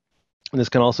 And this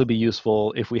can also be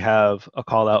useful if we have a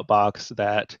callout box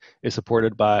that is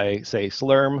supported by, say,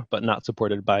 Slurm, but not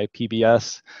supported by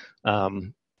PBS.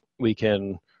 We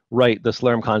can write the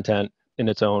Slurm content in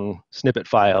its own snippet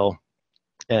file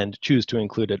and choose to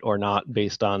include it or not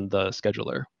based on the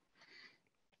scheduler.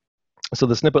 So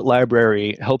the snippet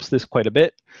library helps this quite a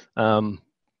bit,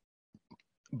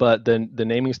 but then the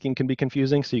naming scheme can be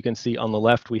confusing. So you can see on the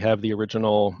left, we have the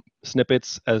original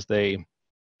snippets as they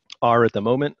are at the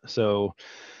moment. So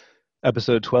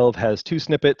episode 12 has 2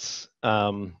 snippets.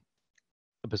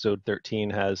 Episode 13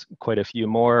 has quite a few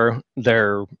more.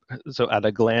 So at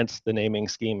a glance, the naming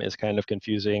scheme is kind of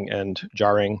confusing and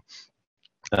jarring.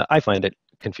 I find it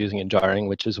confusing and jarring,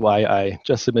 which is why I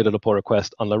just submitted a pull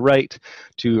request on the right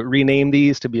to rename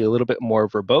these to be a little bit more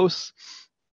verbose,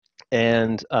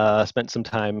 and spent some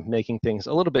time making things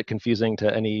a little bit confusing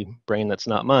to any brain that's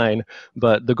not mine.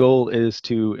 But the goal is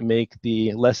to make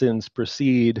the lessons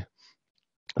proceed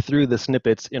through the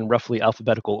snippets in roughly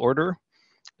alphabetical order.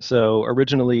 So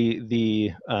originally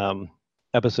the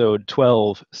episode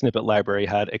 12 snippet library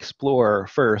had explore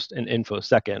first and info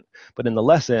second, but in the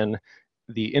lesson,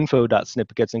 the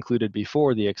info.snip gets included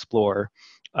before the explore,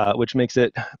 which makes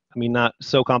it, not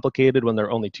so complicated when there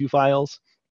are only 2 files.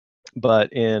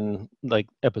 But in like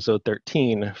episode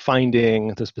 13,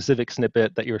 finding the specific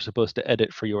snippet that you're supposed to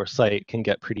edit for your site can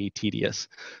get pretty tedious.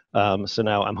 So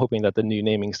now I'm hoping that the new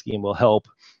naming scheme will help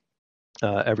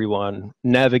everyone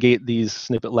navigate these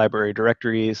snippet library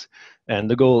directories. And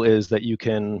the goal is that you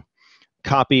can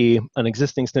copy an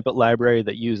existing snippet library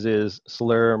that uses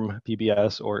Slurm,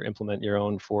 PBS, or implement your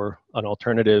own for an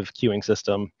alternative queuing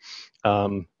system.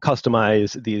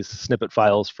 Customize these snippet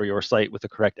files for your site with the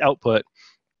correct output.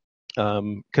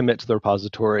 Commit to the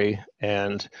repository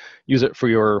and use it for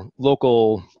your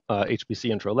local HPC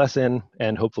intro lesson,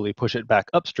 and hopefully push it back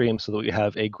upstream so that we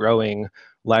have a growing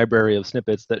library of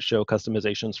snippets that show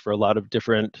customizations for a lot of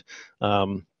different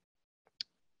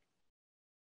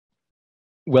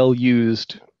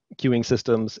well-used queuing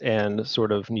systems and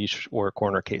sort of niche or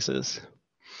corner cases.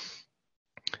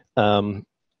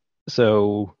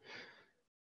 So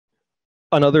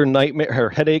another nightmare or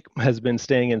headache has been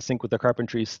staying in sync with the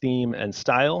Carpentry's theme and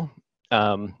style.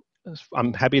 I'm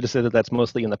happy to say that that's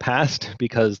mostly in the past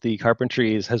because the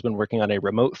Carpentry's has been working on a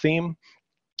remote theme.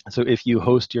 So if you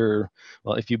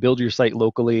if you build your site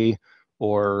locally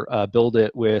or build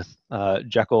it with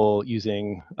Jekyll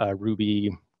using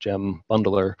Ruby gem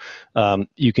bundler,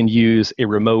 you can use a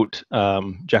remote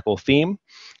Jekyll theme.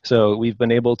 So we've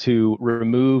been able to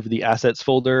remove the assets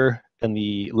folder and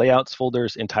the layouts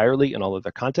folders entirely in all of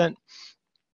their content.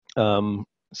 So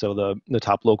the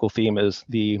top local theme is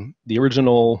the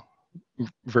original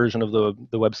version of the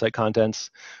website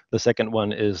contents. The second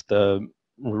one is the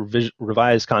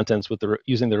revised contents with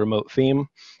using the remote theme.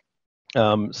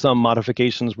 Some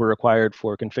modifications were required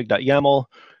for config.yaml,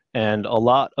 and a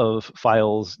lot of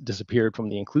files disappeared from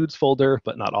the includes folder,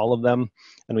 but not all of them.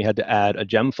 And we had to add a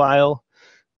gem file.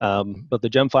 But the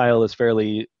gem file is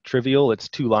fairly trivial. It's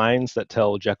 2 lines that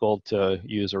tell Jekyll to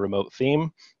use a remote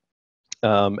theme.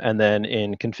 And then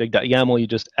in config.yaml, you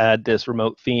just add this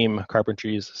remote theme,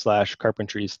 Carpentry's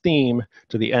theme,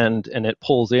 to the end, and it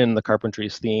pulls in the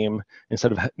Carpentry's theme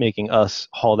instead of making us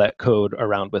haul that code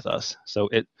around with us. So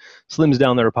it slims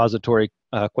down the repository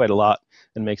quite a lot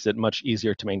and makes it much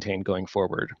easier to maintain going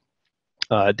forward.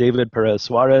 David Perez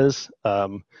Suarez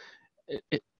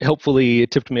hopefully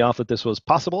tipped me off that this was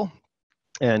possible,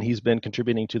 and he's been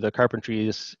contributing to the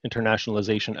Carpentry's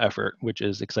internationalization effort, which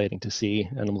is exciting to see,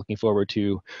 and I'm looking forward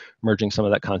to merging some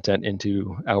of that content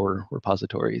into our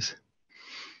repositories.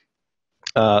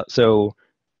 So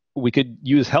we could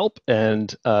use help,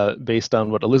 and based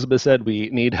on what Elizabeth said, we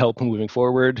need help moving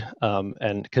forward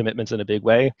and commitments in a big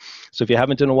way. So if you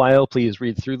haven't in a while, please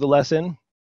read through the lesson.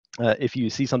 If you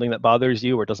see something that bothers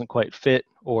you or doesn't quite fit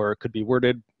or could be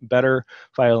worded better,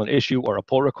 file an issue or a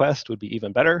pull request would be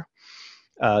even better.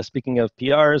 Speaking of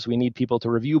PRs, we need people to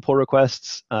review pull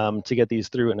requests to get these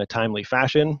through in a timely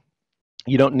fashion.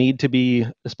 You don't need to be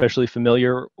especially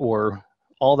familiar or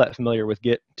all that familiar with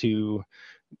Git to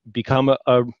become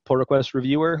a pull request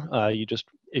reviewer.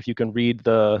 If you can read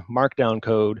the markdown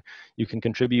code, you can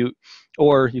contribute,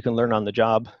 or you can learn on the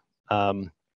job.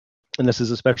 And this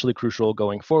is especially crucial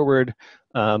going forward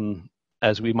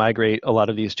as we migrate a lot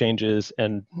of these changes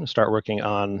and start working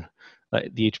on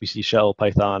the HPC shell,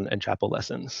 Python, and Chapel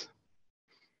lessons.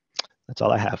 That's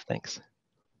all I have. Thanks.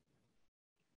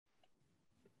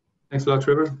 Thanks a lot,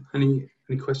 Trevor. Any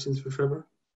questions for Trevor?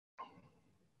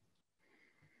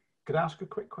 Could I ask a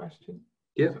quick question?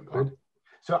 Yeah, go ahead.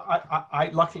 So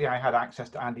luckily I had access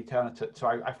to Andy Turner, so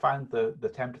I found the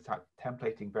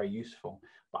templating very useful.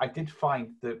 But I did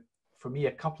find that for me,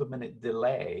 a couple of minute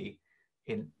delay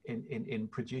in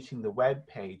producing the web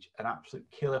page an absolute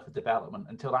killer for development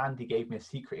until Andy gave me a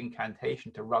secret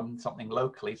incantation to run something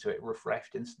locally so it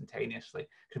refreshed instantaneously.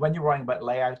 Because when you're writing about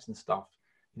layouts and stuff,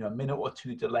 a minute or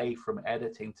two delay from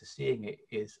editing to seeing it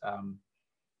is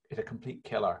a complete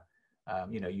killer.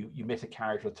 You miss a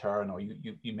carriage return, or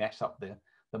you mess up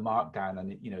the markdown,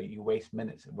 and you waste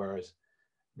minutes. Whereas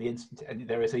and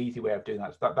there is an easy way of doing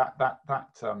that. So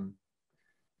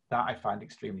that I find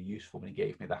extremely useful when he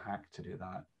gave me the hack to do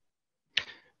that.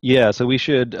 Yeah, so we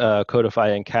should codify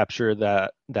and capture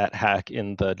that hack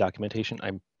in the documentation.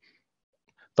 I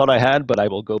thought I had, but I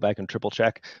will go back and triple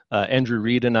check. Andrew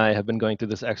Reed and I have been going through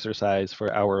this exercise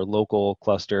for our local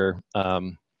cluster.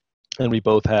 And we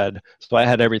both so I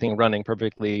had everything running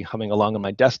perfectly, humming along on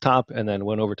my desktop, and then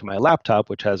went over to my laptop,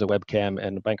 which has a webcam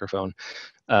and a microphone.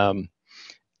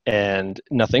 And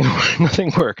nothing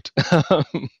worked.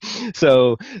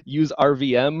 So use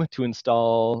RVM to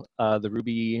install the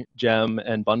Ruby gem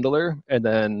and bundler, and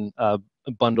then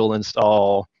bundle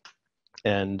install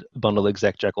and bundle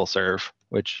exec Jekyll serve,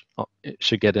 which it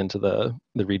should get into the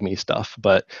README stuff.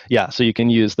 But yeah, so you can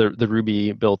use the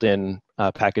Ruby built-in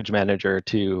package manager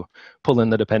to pull in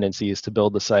the dependencies to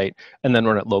build the site, and then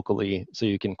run it locally so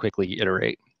you can quickly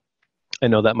iterate. I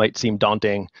know that might seem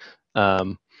daunting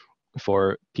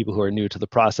for people who are new to the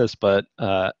process, but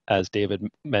as David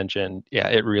mentioned, yeah,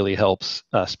 it really helps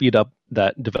speed up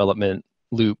that development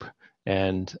loop.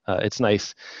 And it's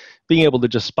nice being able to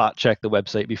just spot check the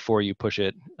website before you push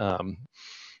it.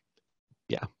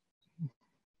 Yeah.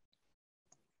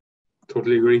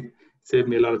 Totally agree. Saved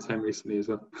me a lot of time recently as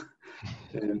well.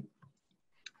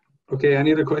 Okay,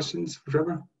 any other questions for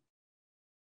Trevor?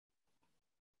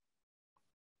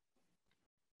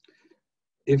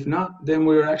 If not, then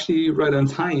we're actually right on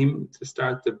time to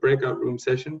start the breakout room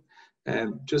session.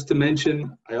 Just to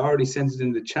mention, I already sent it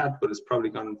in the chat, but it's probably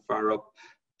gone far up.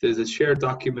 There's a shared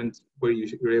document where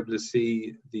you're able to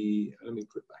see let me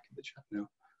put it back in the chat now,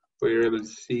 where you're able to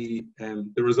see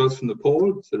the results from the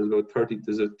poll. So there's about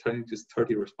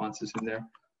 30 responses in there.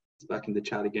 It's back in the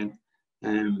chat again.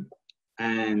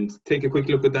 And take a quick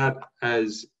look at that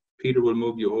as Peter will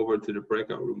move you over to the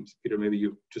breakout rooms. Peter, maybe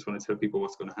you just want to tell people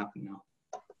what's going to happen now.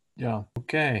 Yeah,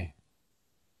 okay.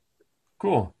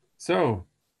 Cool. So,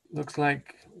 looks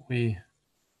like we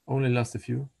only lost a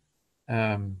few,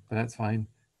 but that's fine.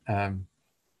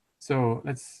 So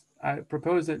I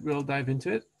propose that we'll dive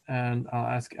into it, and I'll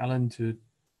ask Alan to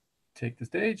take the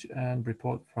stage and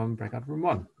report from breakout room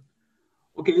 1.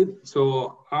 Okay,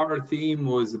 so our theme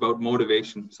was about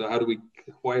motivation. So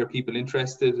why are people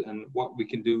interested, and what we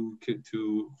can do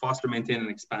to foster, maintain, and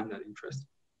expand that interest.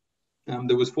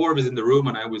 There was 4 of us in the room,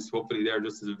 and I was hopefully there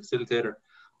just as a facilitator,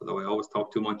 although I always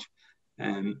talk too much.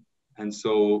 And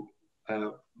so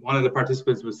one of the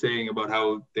participants was saying about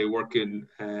how they work in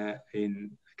a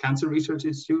cancer research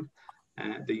institute.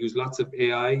 They use lots of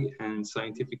AI and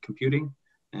scientific computing.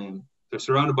 They're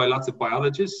surrounded by lots of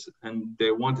biologists, and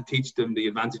they want to teach them the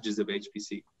advantages of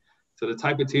HPC. So the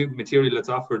type of material that's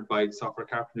offered by Software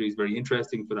Carpentry is very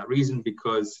interesting for that reason,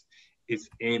 because it's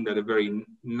aimed at a very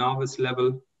novice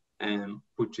level,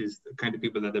 which is the kind of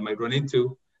people that they might run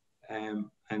into.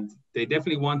 And they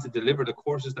definitely want to deliver the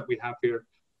courses that we have here.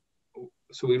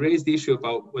 So we raised the issue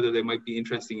about whether they might be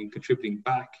interested in contributing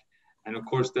back. And of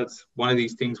course, that's one of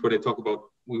these things where they talk about,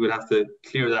 we would have to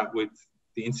clear that with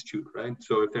the institute, right?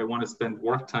 So if they want to spend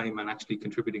work time and actually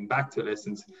contributing back to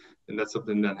lessons, then that's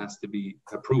something that has to be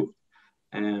approved.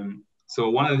 So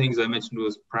one of the things I mentioned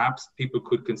was perhaps people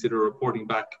could consider reporting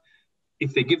back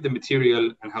if they give the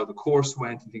material and how the course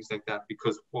went and things like that,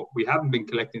 because what we haven't been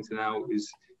collecting to now is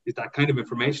that kind of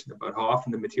information about how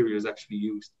often the material is actually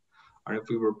used. Or if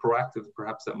we were proactive,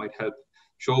 perhaps that might help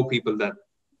show people that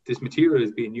this material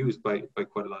is being used by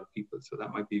quite a lot of people. So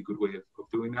that might be a good way of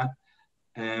doing that.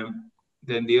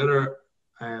 Then the other,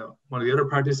 one of the other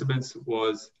participants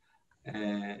was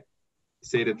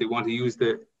say that they want to use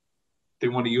the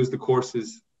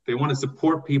courses. They want to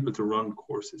support people to run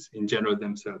courses in general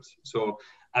themselves. So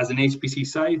as an HPC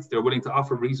site, they're willing to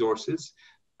offer resources,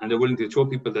 and they're willing to show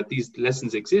people that these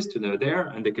lessons exist and they're there,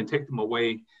 and they can take them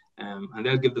away, and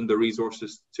they'll give them the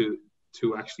resources to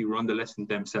actually run the lesson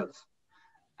themselves.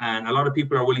 And a lot of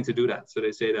people are willing to do that. So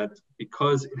they say that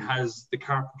because it has the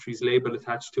Carpentry's label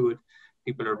attached to it,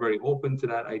 people are very open to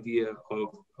that idea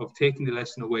of taking the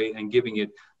lesson away and giving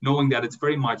it, knowing that it's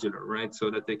very modular, right? So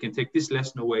that they can take this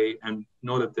lesson away and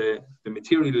know that the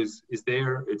material is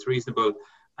there, it's reasonable,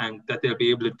 and that they'll be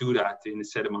able to do that in a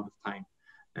set amount of time.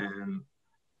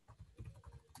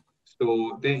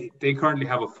 So they currently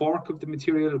have a fork of the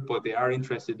material, but they are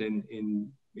interested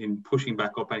in pushing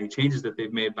back up any changes that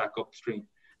they've made back upstream,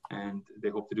 and they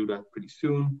hope to do that pretty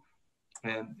soon.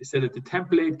 They said that the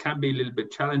template can be a little bit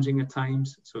challenging at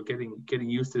times, so getting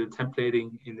used to the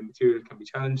templating in the material can be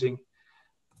challenging.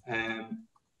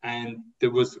 And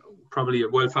there was probably a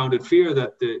well-founded fear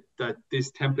that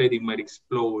this templating might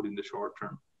explode in the short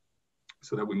term,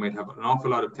 so that we might have an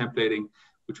awful lot of templating,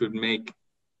 which would make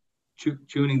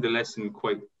tuning the lesson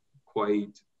quite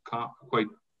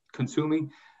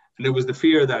consuming. And there was the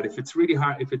fear that if it's really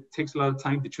hard, if it takes a lot of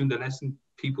time to tune the lesson,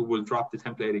 people will drop the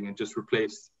templating and just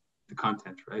replace the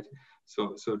content, right?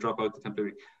 So drop out the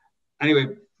templating.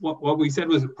 Anyway, what we said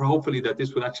was hopefully that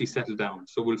this will actually settle down.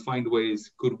 So we'll find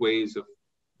good ways of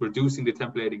reducing the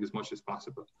templating as much as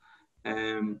possible.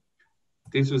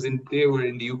 They were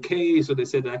in the UK, so they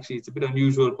said actually it's a bit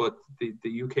unusual, but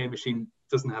the UK machine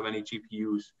doesn't have any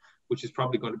GPUs, which is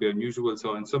probably going to be unusual.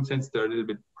 So in some sense, they're a little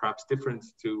bit perhaps different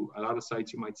to a lot of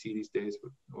sites you might see these days,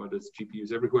 where there's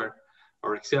GPUs everywhere,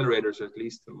 or accelerators at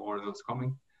least, and more of those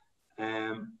coming.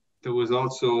 There was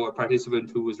also a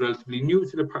participant who was relatively new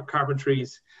to the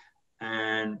carpentries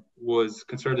and was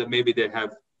concerned that maybe they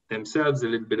have themselves a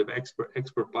little bit of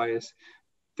expert bias.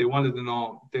 They wanted to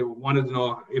know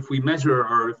if we measure,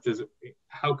 or if there's,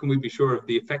 how can we be sure of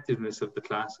the effectiveness of the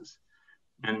classes,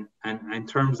 and in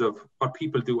terms of what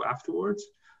people do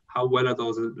afterwards, how well are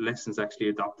those lessons actually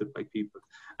adopted by people.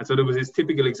 And so there was this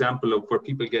typical example of where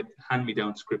people get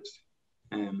hand-me-down scripts.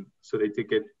 So they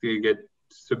get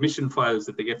submission files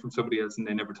that they get from somebody else, and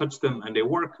they never touch them, and they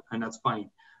work, and that's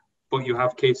fine. But you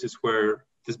have cases where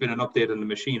there's been an update on the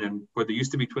machine, and where there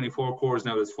used to be 24 cores,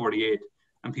 now there's 48,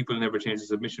 and people never change the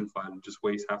submission file and just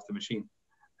waste half the machine.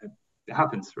 It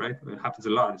happens, right? It happens a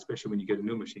lot, especially when you get a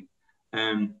new machine.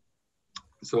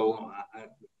 So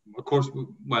of course,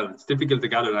 well, it's difficult to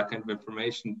gather that kind of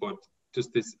information, but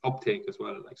just this uptake as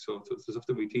well. Like, so it's the stuff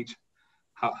that we teach.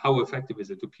 How effective is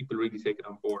it? Do people really take it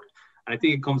on board? And I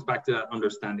think it comes back to that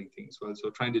understanding thing as well. So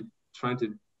trying to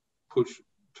push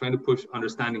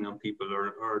understanding on people,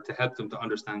 or to help them to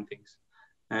understand things.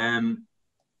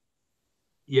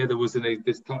 Yeah, there was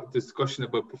this discussion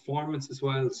about performance as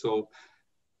well. So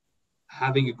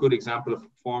having a good example of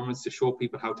performance to show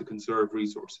people how to conserve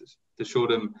resources, to show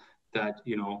them that,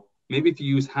 you know, maybe if you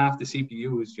use half the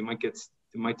CPUs, you might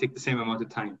take the same amount of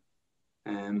time,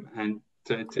 and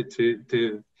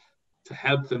to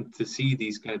help them to see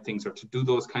these kind of things, or to do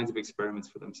those kinds of experiments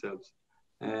for themselves.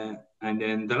 And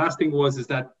then the last thing is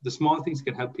that the small things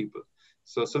can help people.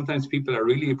 So sometimes people are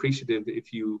really appreciative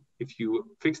if you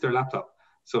fix their laptop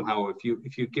somehow, if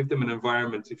you give them an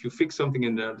environment, if you fix something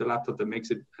in the laptop that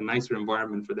makes it a nicer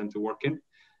environment for them to work in,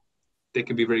 they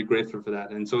can be very grateful for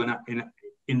that. And so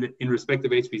in respect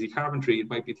of HPC Carpentry, it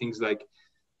might be things like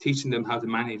teaching them how to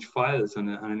manage files on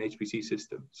an HPC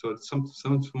system. So some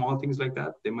small things like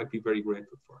that, they might be very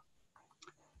grateful for.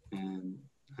 And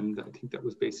I think that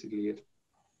was basically it.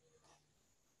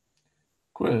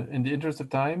 Cool. In the interest of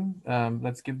time,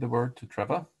 let's give the word to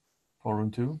Trevor for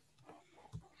room 2.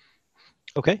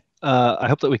 Okay. I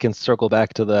hope that we can circle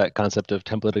back to the concept of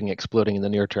templating exploding in the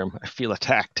near term. I feel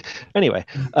attacked. Anyway,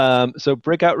 so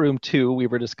breakout room 2, we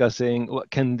were discussing what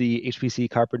can the HPC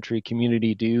Carpentry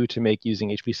community do to make using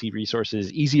HPC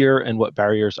resources easier, and what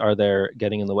barriers are there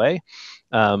getting in the way.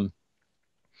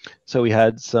 So we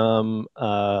had some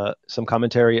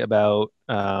commentary about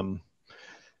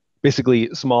basically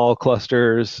small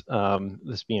clusters,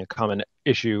 this being a common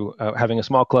issue, having a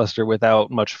small cluster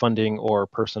without much funding or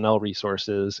personnel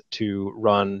resources to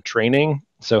run training.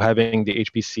 So having the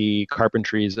HPC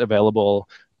carpentries available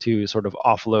to sort of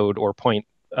offload or point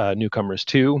newcomers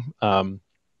to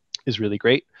is really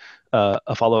great.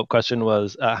 A follow-up question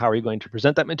was, how are you going to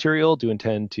present that material? Do you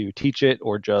intend to teach it,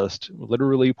 or just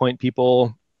literally point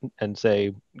people and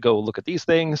say, go look at these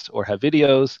things or have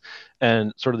videos.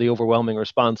 And sort of the overwhelming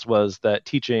response was that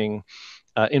teaching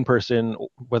in person,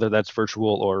 whether that's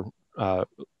virtual or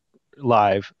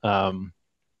live,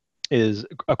 is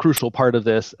a crucial part of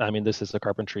this. I mean, this is the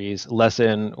Carpentry's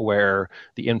lesson where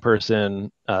the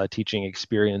in-person teaching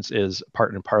experience is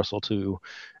part and parcel to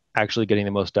actually getting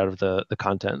the most out of the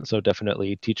content. So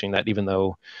definitely teaching that, even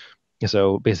though,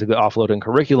 so basically offloading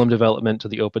curriculum development to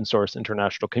the open source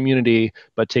international community,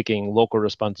 but taking local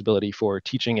responsibility for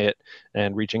teaching it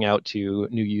and reaching out to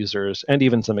new users and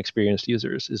even some experienced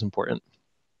users is important.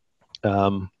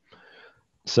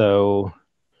 So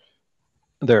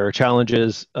there are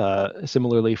challenges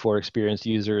similarly for experienced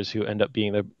users who end up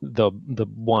being the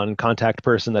one contact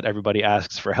person that everybody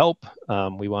asks for help.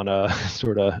 We want to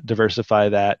sort of diversify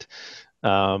that.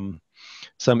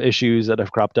 Some issues that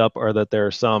have cropped up are that there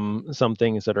are some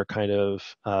things that are kind of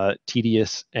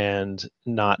tedious and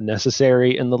not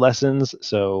necessary in the lessons.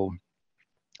 So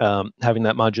having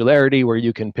that modularity where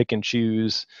you can pick and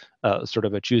choose sort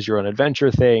of a choose your own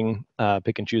adventure thing,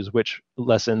 pick and choose which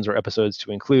lessons or episodes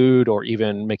to include, or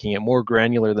even making it more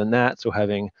granular than that. So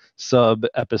having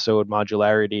sub-episode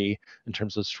modularity in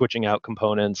terms of switching out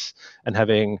components and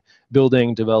having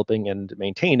building, developing, and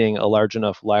maintaining a large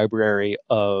enough library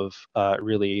of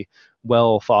really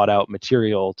well thought out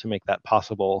material to make that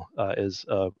possible is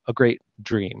a great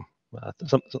dream,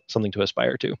 something to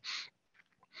aspire to.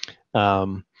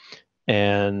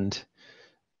 And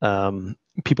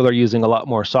people are using a lot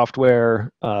more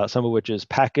software, some of which is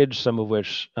packaged, some of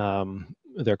which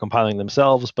they're compiling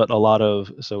themselves, but a lot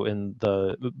of, so in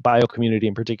the bio community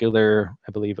in particular,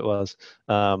 I believe it was,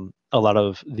 a lot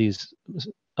of these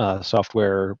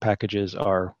software packages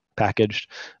are packaged.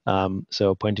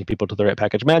 So pointing people to the right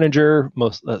package manager,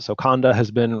 so Conda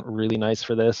has been really nice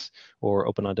for this, or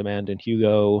Open On Demand and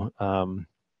Hugo.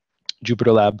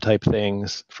 Jupyter Lab type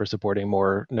things for supporting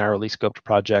more narrowly scoped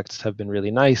projects have been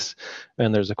really nice.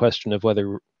 And there's a question of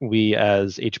whether we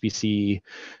as HPC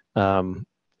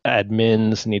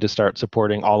admins need to start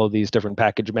supporting all of these different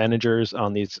package managers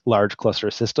on these large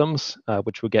cluster systems,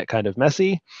 which would get kind of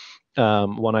messy.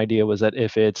 One idea was that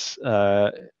if it's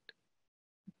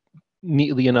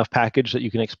neatly enough package that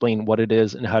you can explain what it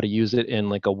is and how to use it in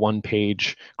like a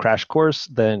one-page crash course,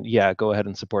 then yeah, go ahead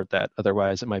and support that.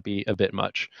 Otherwise, it might be a bit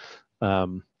much.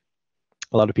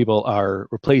 A lot of people are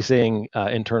replacing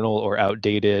internal or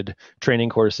outdated training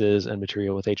courses and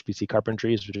material with HPC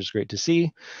Carpentries, which is great to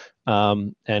see.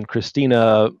 And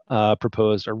Christina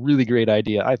proposed a really great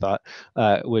idea, I thought,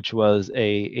 which was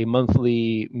a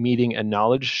monthly meeting and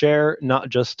knowledge share, not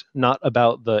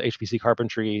about the HPC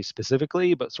Carpentry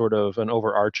specifically, but sort of an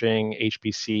overarching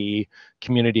HPC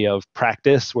community of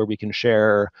practice where we can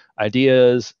share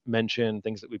ideas, mention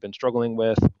things that we've been struggling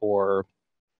with, or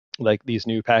like these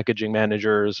new packaging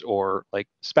managers, or like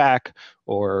SPAC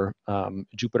or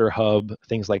Jupyter Hub,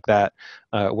 things like that,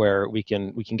 where we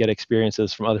can get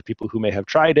experiences from other people who may have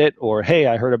tried it, or hey,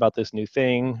 I heard about this new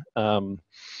thing.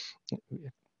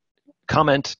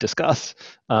 Comment, discuss,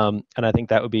 and I think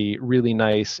that would be really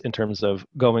nice in terms of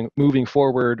moving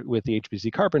forward with the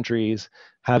HPC Carpentries,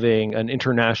 having an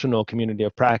international community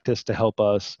of practice to help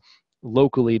us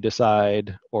locally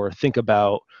decide or think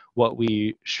about what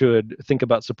we should think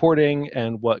about supporting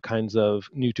and what kinds of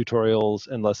new tutorials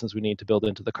and lessons we need to build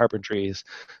into the Carpentries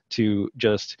to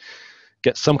just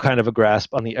get some kind of a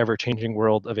grasp on the ever-changing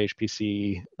world of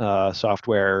HPC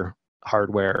software,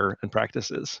 hardware, and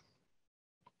practices.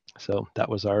 So that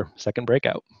was our second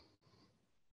breakout.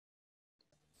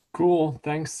 Cool,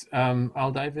 thanks.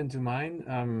 I'll dive into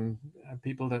mine.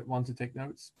 People that want to take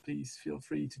notes, please feel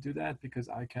free to do that because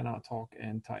I cannot talk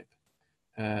and type,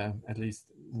 at least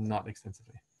not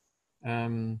extensively.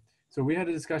 So we had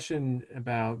a discussion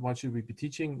about what should we be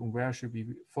teaching and where should we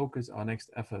focus our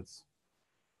next efforts.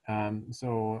 It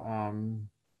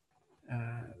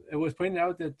was pointed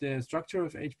out that the structure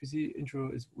of HPC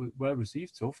intro is well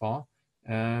received so far,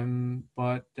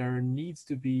 but there needs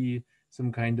to be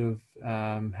some kind of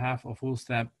half or full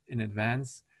step in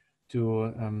advance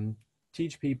to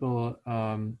teach people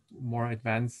more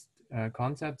advanced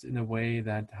concepts in a way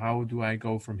that how do I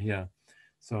go from here?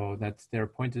 So that they're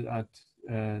pointed at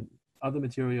other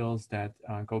materials that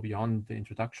go beyond the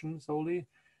introduction solely.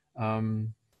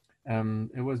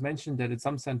 It was mentioned that at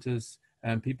some centers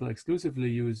people exclusively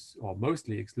use, or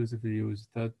mostly exclusively use,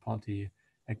 third-party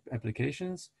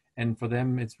applications. And for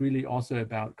them, it's really also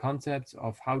about concepts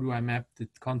of how do I map the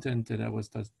content that I was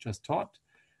just taught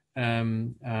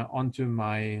onto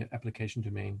my application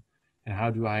domain, and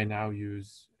how do I now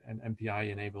use an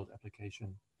MPI-enabled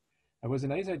application. There was a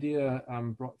nice idea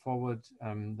brought forward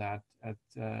that at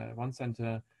one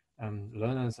center,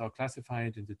 learners are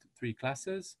classified into 3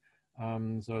 classes.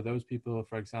 So those people,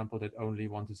 for example, that only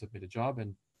want to submit a job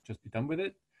and just be done with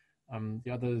it.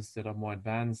 The others that are more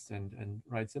advanced and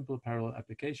write simple parallel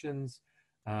applications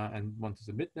and want to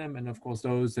submit them. And of course,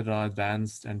 those that are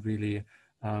advanced and really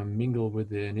mingle with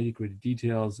the nitty-gritty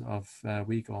details of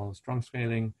weak or strong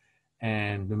scaling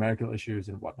and numerical issues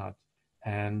and whatnot.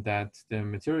 And that the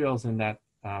materials in that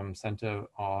center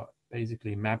are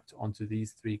basically mapped onto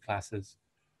these 3 classes.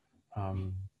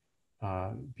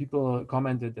 People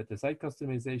commented that the site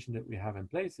customization that we have in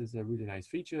place is a really nice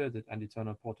feature that Andy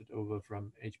Turner ported over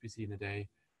from HPC in a day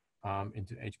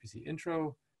into HPC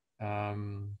Intro.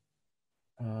 And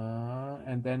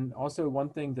then also one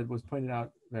thing that was pointed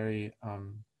out very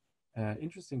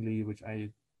interestingly, which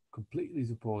I completely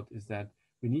support, is that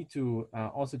we need to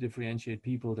also differentiate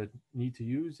people that need to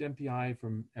use MPI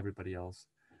from everybody else.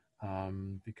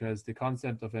 Because the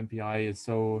concept of MPI is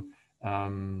so,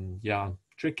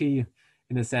 tricky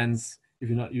in a sense, if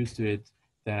you're not used to it,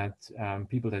 that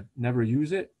people that never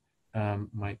use it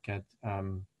might get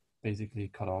basically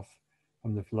cut off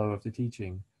from the flow of the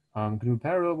teaching. GNU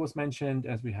Parallel was mentioned,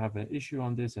 as we have an issue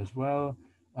on this as well.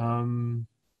 And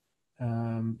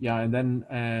then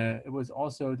it was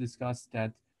also discussed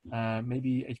that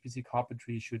maybe HPC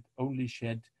Carpentry should only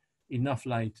shed enough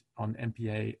light on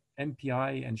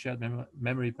MPI and shared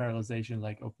memory parallelization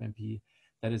like OpenMP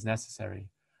that is necessary.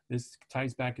 This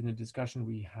ties back in the discussion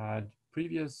we had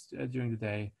previous during the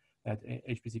day that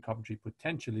HPC Carpentry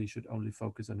potentially should only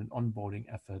focus on an onboarding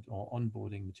effort or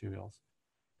onboarding materials,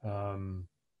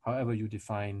 however you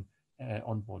define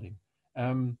onboarding.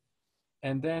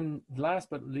 And then last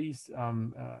but least,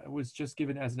 it was just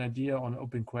given as an idea on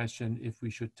open question if we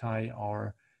should tie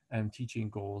our teaching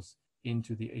goals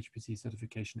into the HPC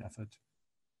certification effort.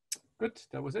 Good,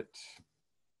 that was it.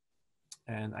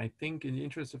 And I think in the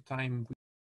interest of time,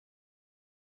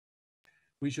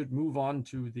 we should move on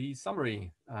to the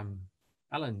summary.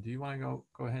 Alan, do you want to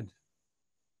go ahead?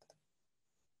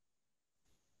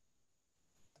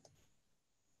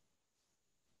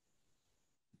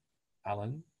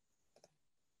 Alan?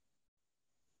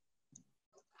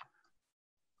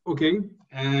 Okay.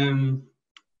 I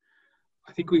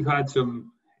think we've had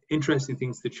some interesting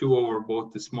things to chew over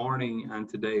both this morning and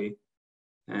today.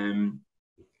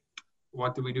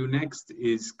 What do we do next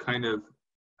is kind of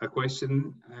a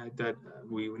question that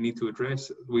we need to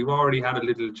address. We've already had a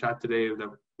little chat today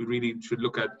that we really should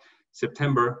look at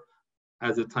September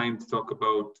as a time to talk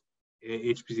about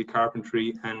HPC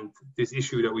Carpentry and this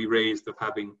issue that we raised of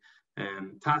having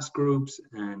task groups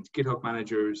and GitHub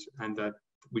managers, and that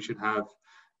we should have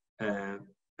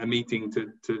a meeting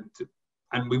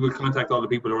and we will contact all the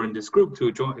people who are in this group to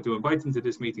invite them to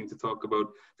this meeting to talk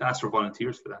about, to ask for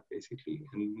volunteers for that basically,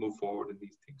 and move forward in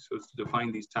these things. So it's to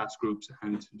define these task groups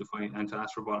and to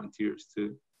ask for volunteers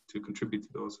to contribute to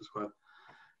those as well.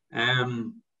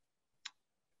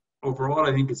 Overall,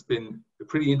 I think it's been a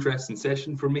pretty interesting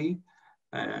session for me,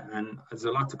 and there's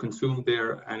a lot to consume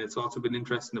there. And it's also been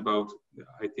interesting about,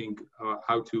 I think,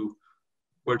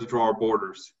 where to draw our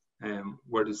borders,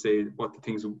 where to say what the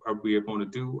things we are going to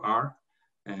do are.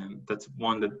 That's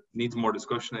one that needs more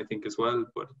discussion, I think, as well,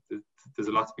 but there's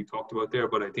a lot to be talked about there,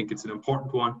 but I think it's an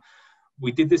important one.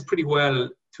 We did this pretty well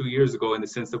 2 years ago in the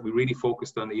sense that we really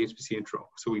focused on the HPC intro.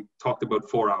 So we talked about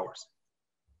 4 hours.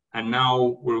 And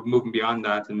now we're moving beyond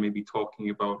that and maybe talking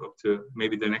about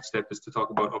maybe the next step is to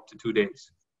talk about up to 2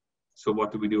 days. So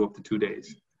what do we do up to 2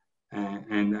 days?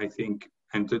 And I think,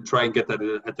 and to try and get that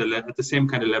at the same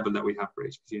kind of level that we have for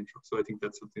HPC intro. So I think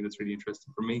that's something that's really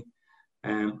interesting for me.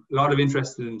 A lot of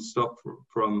interesting stuff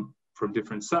from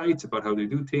different sites about how they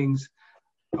do things.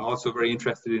 Also very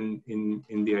interested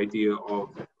in the idea of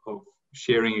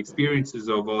sharing experiences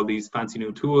of all these fancy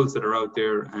new tools that are out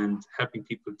there and helping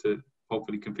people to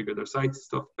hopefully configure their sites and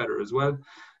stuff better as well.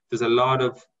 There's a lot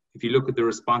of, if you look at the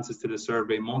responses to the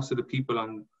survey, most of the people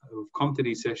who've come to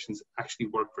these sessions actually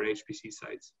work for HPC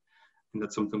sites. And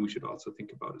that's something we should also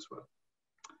think about as well.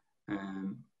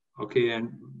 Okay,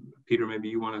 and Peter, maybe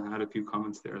you want to add a few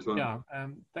comments there as well. Yeah,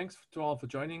 thanks to all for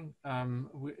joining.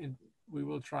 We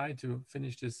will try to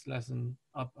finish this lesson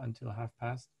up until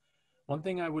 12:30. One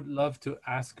thing I would love to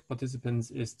ask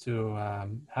participants is to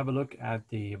have a look at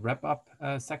the wrap-up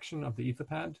section of the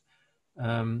Etherpad.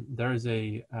 There is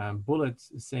a bullet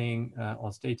saying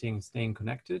or stating staying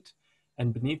connected,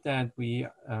 and beneath that we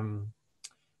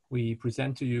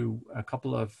present to you a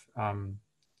couple of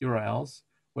URLs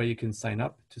where you can sign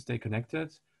up to stay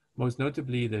connected. Most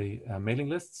notably the mailing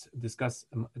lists,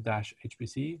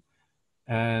 discuss-HPC,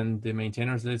 And the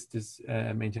maintainers list is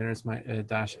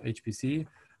maintainers-HPC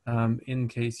in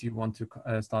case you want to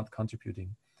start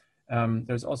contributing.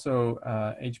 There's also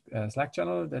a Slack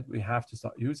channel that we have to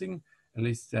start using, at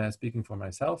least speaking for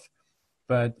myself.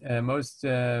 But most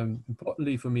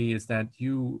importantly for me is that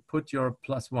you put your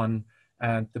 +1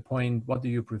 at the point, what do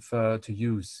you prefer to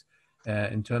use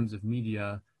in terms of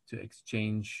media to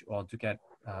exchange or to get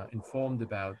informed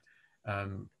about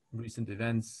recent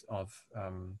events of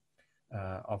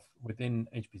within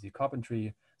HPC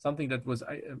Carpentry. Something that was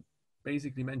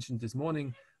basically mentioned this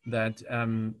morning, that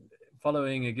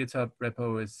following a GitHub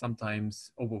repo is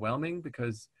sometimes overwhelming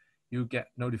because you get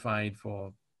notified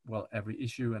for, well, every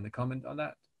issue and the comment on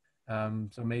that.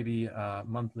 So maybe a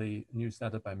monthly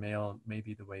newsletter by mail may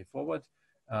be the way forward.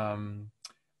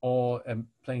 Or a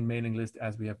plain mailing list,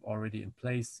 as we have already in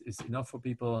place, is enough for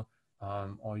people,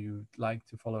 or you'd like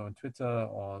to follow on Twitter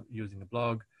or using a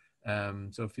blog.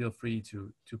 So feel free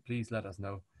to please let us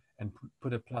know and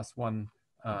put a +1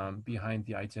 behind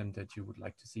the item that you would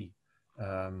like to see.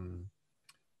 And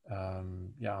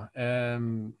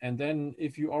then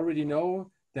if you already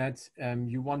know that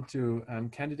you want to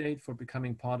candidate for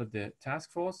becoming part of the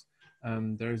task force,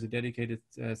 there is a dedicated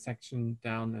section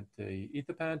down at the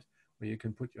Etherpad where you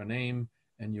can put your name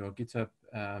and your GitHub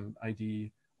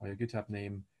ID or your GitHub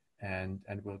name, and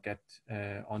we'll get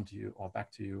onto you or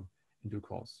back to you in due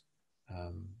course.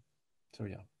 So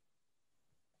yeah,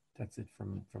 that's it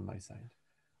from my side.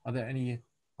 Are there any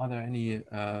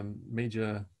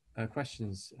major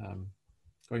questions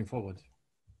going forward?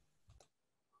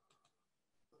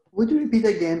 Would you repeat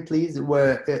again, please,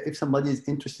 where if somebody is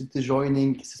interested to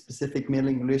joining a specific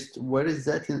mailing list, where is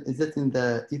that in? Is that in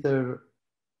the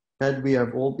Etherpad we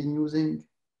have all been using?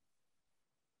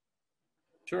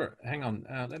 Sure. Hang on.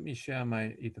 Let me share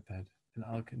my Etherpad, and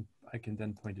I can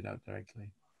then point it out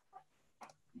directly.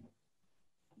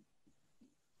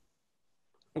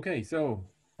 Okay, so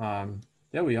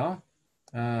there we are.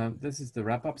 This is the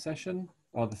wrap-up session,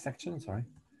 or the section, sorry.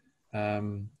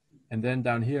 And then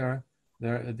down here,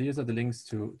 these are the links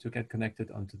to get connected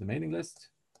onto the mailing list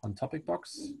on topic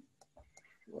box.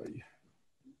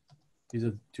 These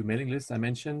are the 2 mailing lists I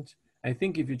mentioned. I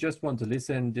think if you just want to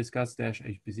listen,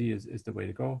 discuss-HPC is the way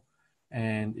to go.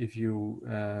 And if you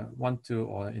want to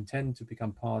or intend to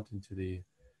become part into the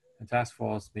task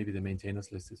force, maybe the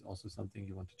maintainers list is also something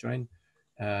you want to join.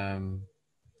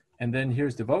 And then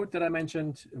here's the vote that I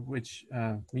mentioned, which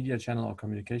media channel or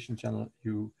communication channel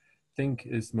you think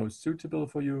is most suitable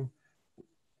for you.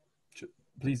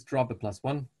 Please drop a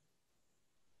 +1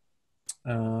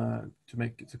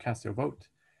 to cast your vote.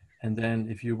 And then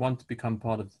if you want to become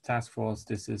part of the task force,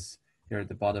 this is here at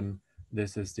the bottom.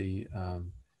 This is the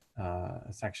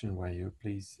section where you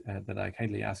please, that I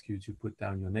kindly ask you to put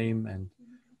down your name and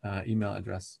email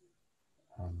address.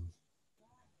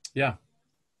 Yeah.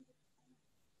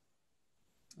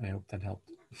 I hope that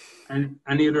helped. And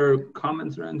any other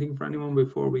comments or anything for anyone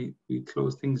before we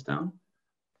close things down?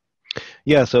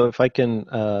 Yeah, so if I can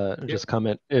just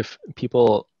comment, if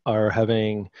people are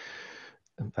having,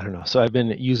 I don't know, so I've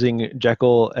been using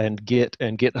Jekyll and Git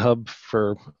and GitHub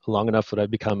for long enough that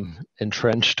I've become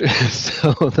entrenched.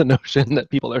 So the notion that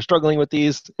people are struggling with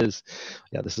these is,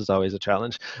 yeah, this is always a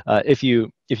challenge. If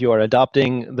you are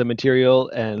adopting the material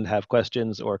and have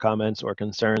questions or comments or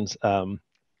concerns,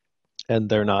 and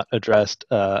they're not addressed,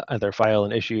 either file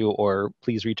an issue or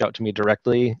please reach out to me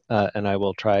directly, and I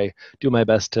will do my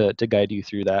best to guide you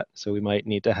through that. So we might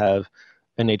need to have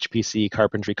an HPC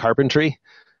Carpentry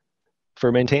for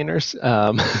maintainers,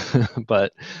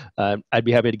 but I'd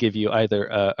be happy to give you either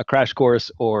a crash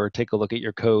course or take a look at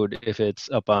your code if it's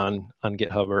up on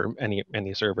GitHub or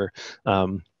any server.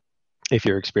 If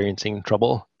you're experiencing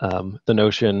trouble, the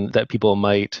notion that people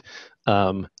might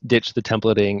ditch the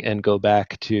templating and go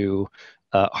back to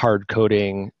hard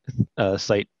coding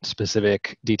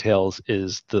site-specific details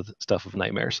is the stuff of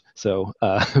nightmares. So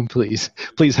please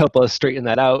help us straighten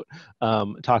that out.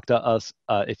 Talk to us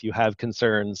if you have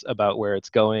concerns about where it's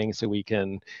going, so we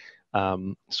can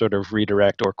sort of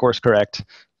redirect or course correct.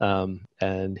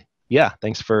 And yeah,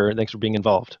 thanks for being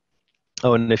involved.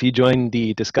 Oh, and if you join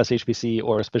the Discuss HPC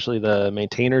or especially the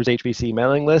Maintainers HPC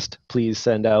mailing list, please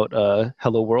send out a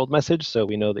hello world message so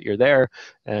we know that you're there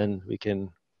and we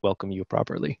can welcome you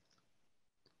properly.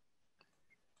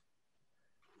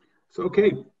 So,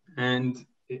 okay. And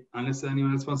unless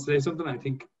anyone else wants to say something, I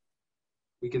think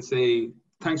we can say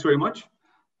thanks very much.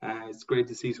 It's great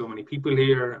to see so many people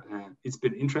here. It's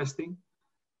been interesting.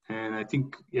 And I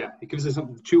think, yeah, it gives us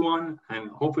something to chew on, and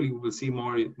hopefully we will see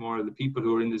more of the people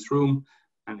who are in this room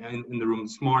and in the room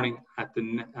this morning at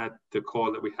the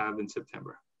call that we have in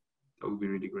September. That would be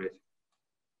really great.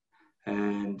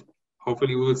 And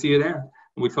hopefully we'll see you there.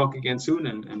 We'll talk again soon,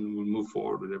 and we'll move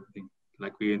forward with everything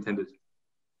like we intended.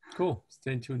 Cool.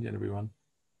 Stay tuned, everyone.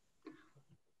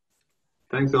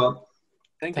 Thanks all.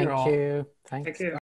 Thank you all. Thank you.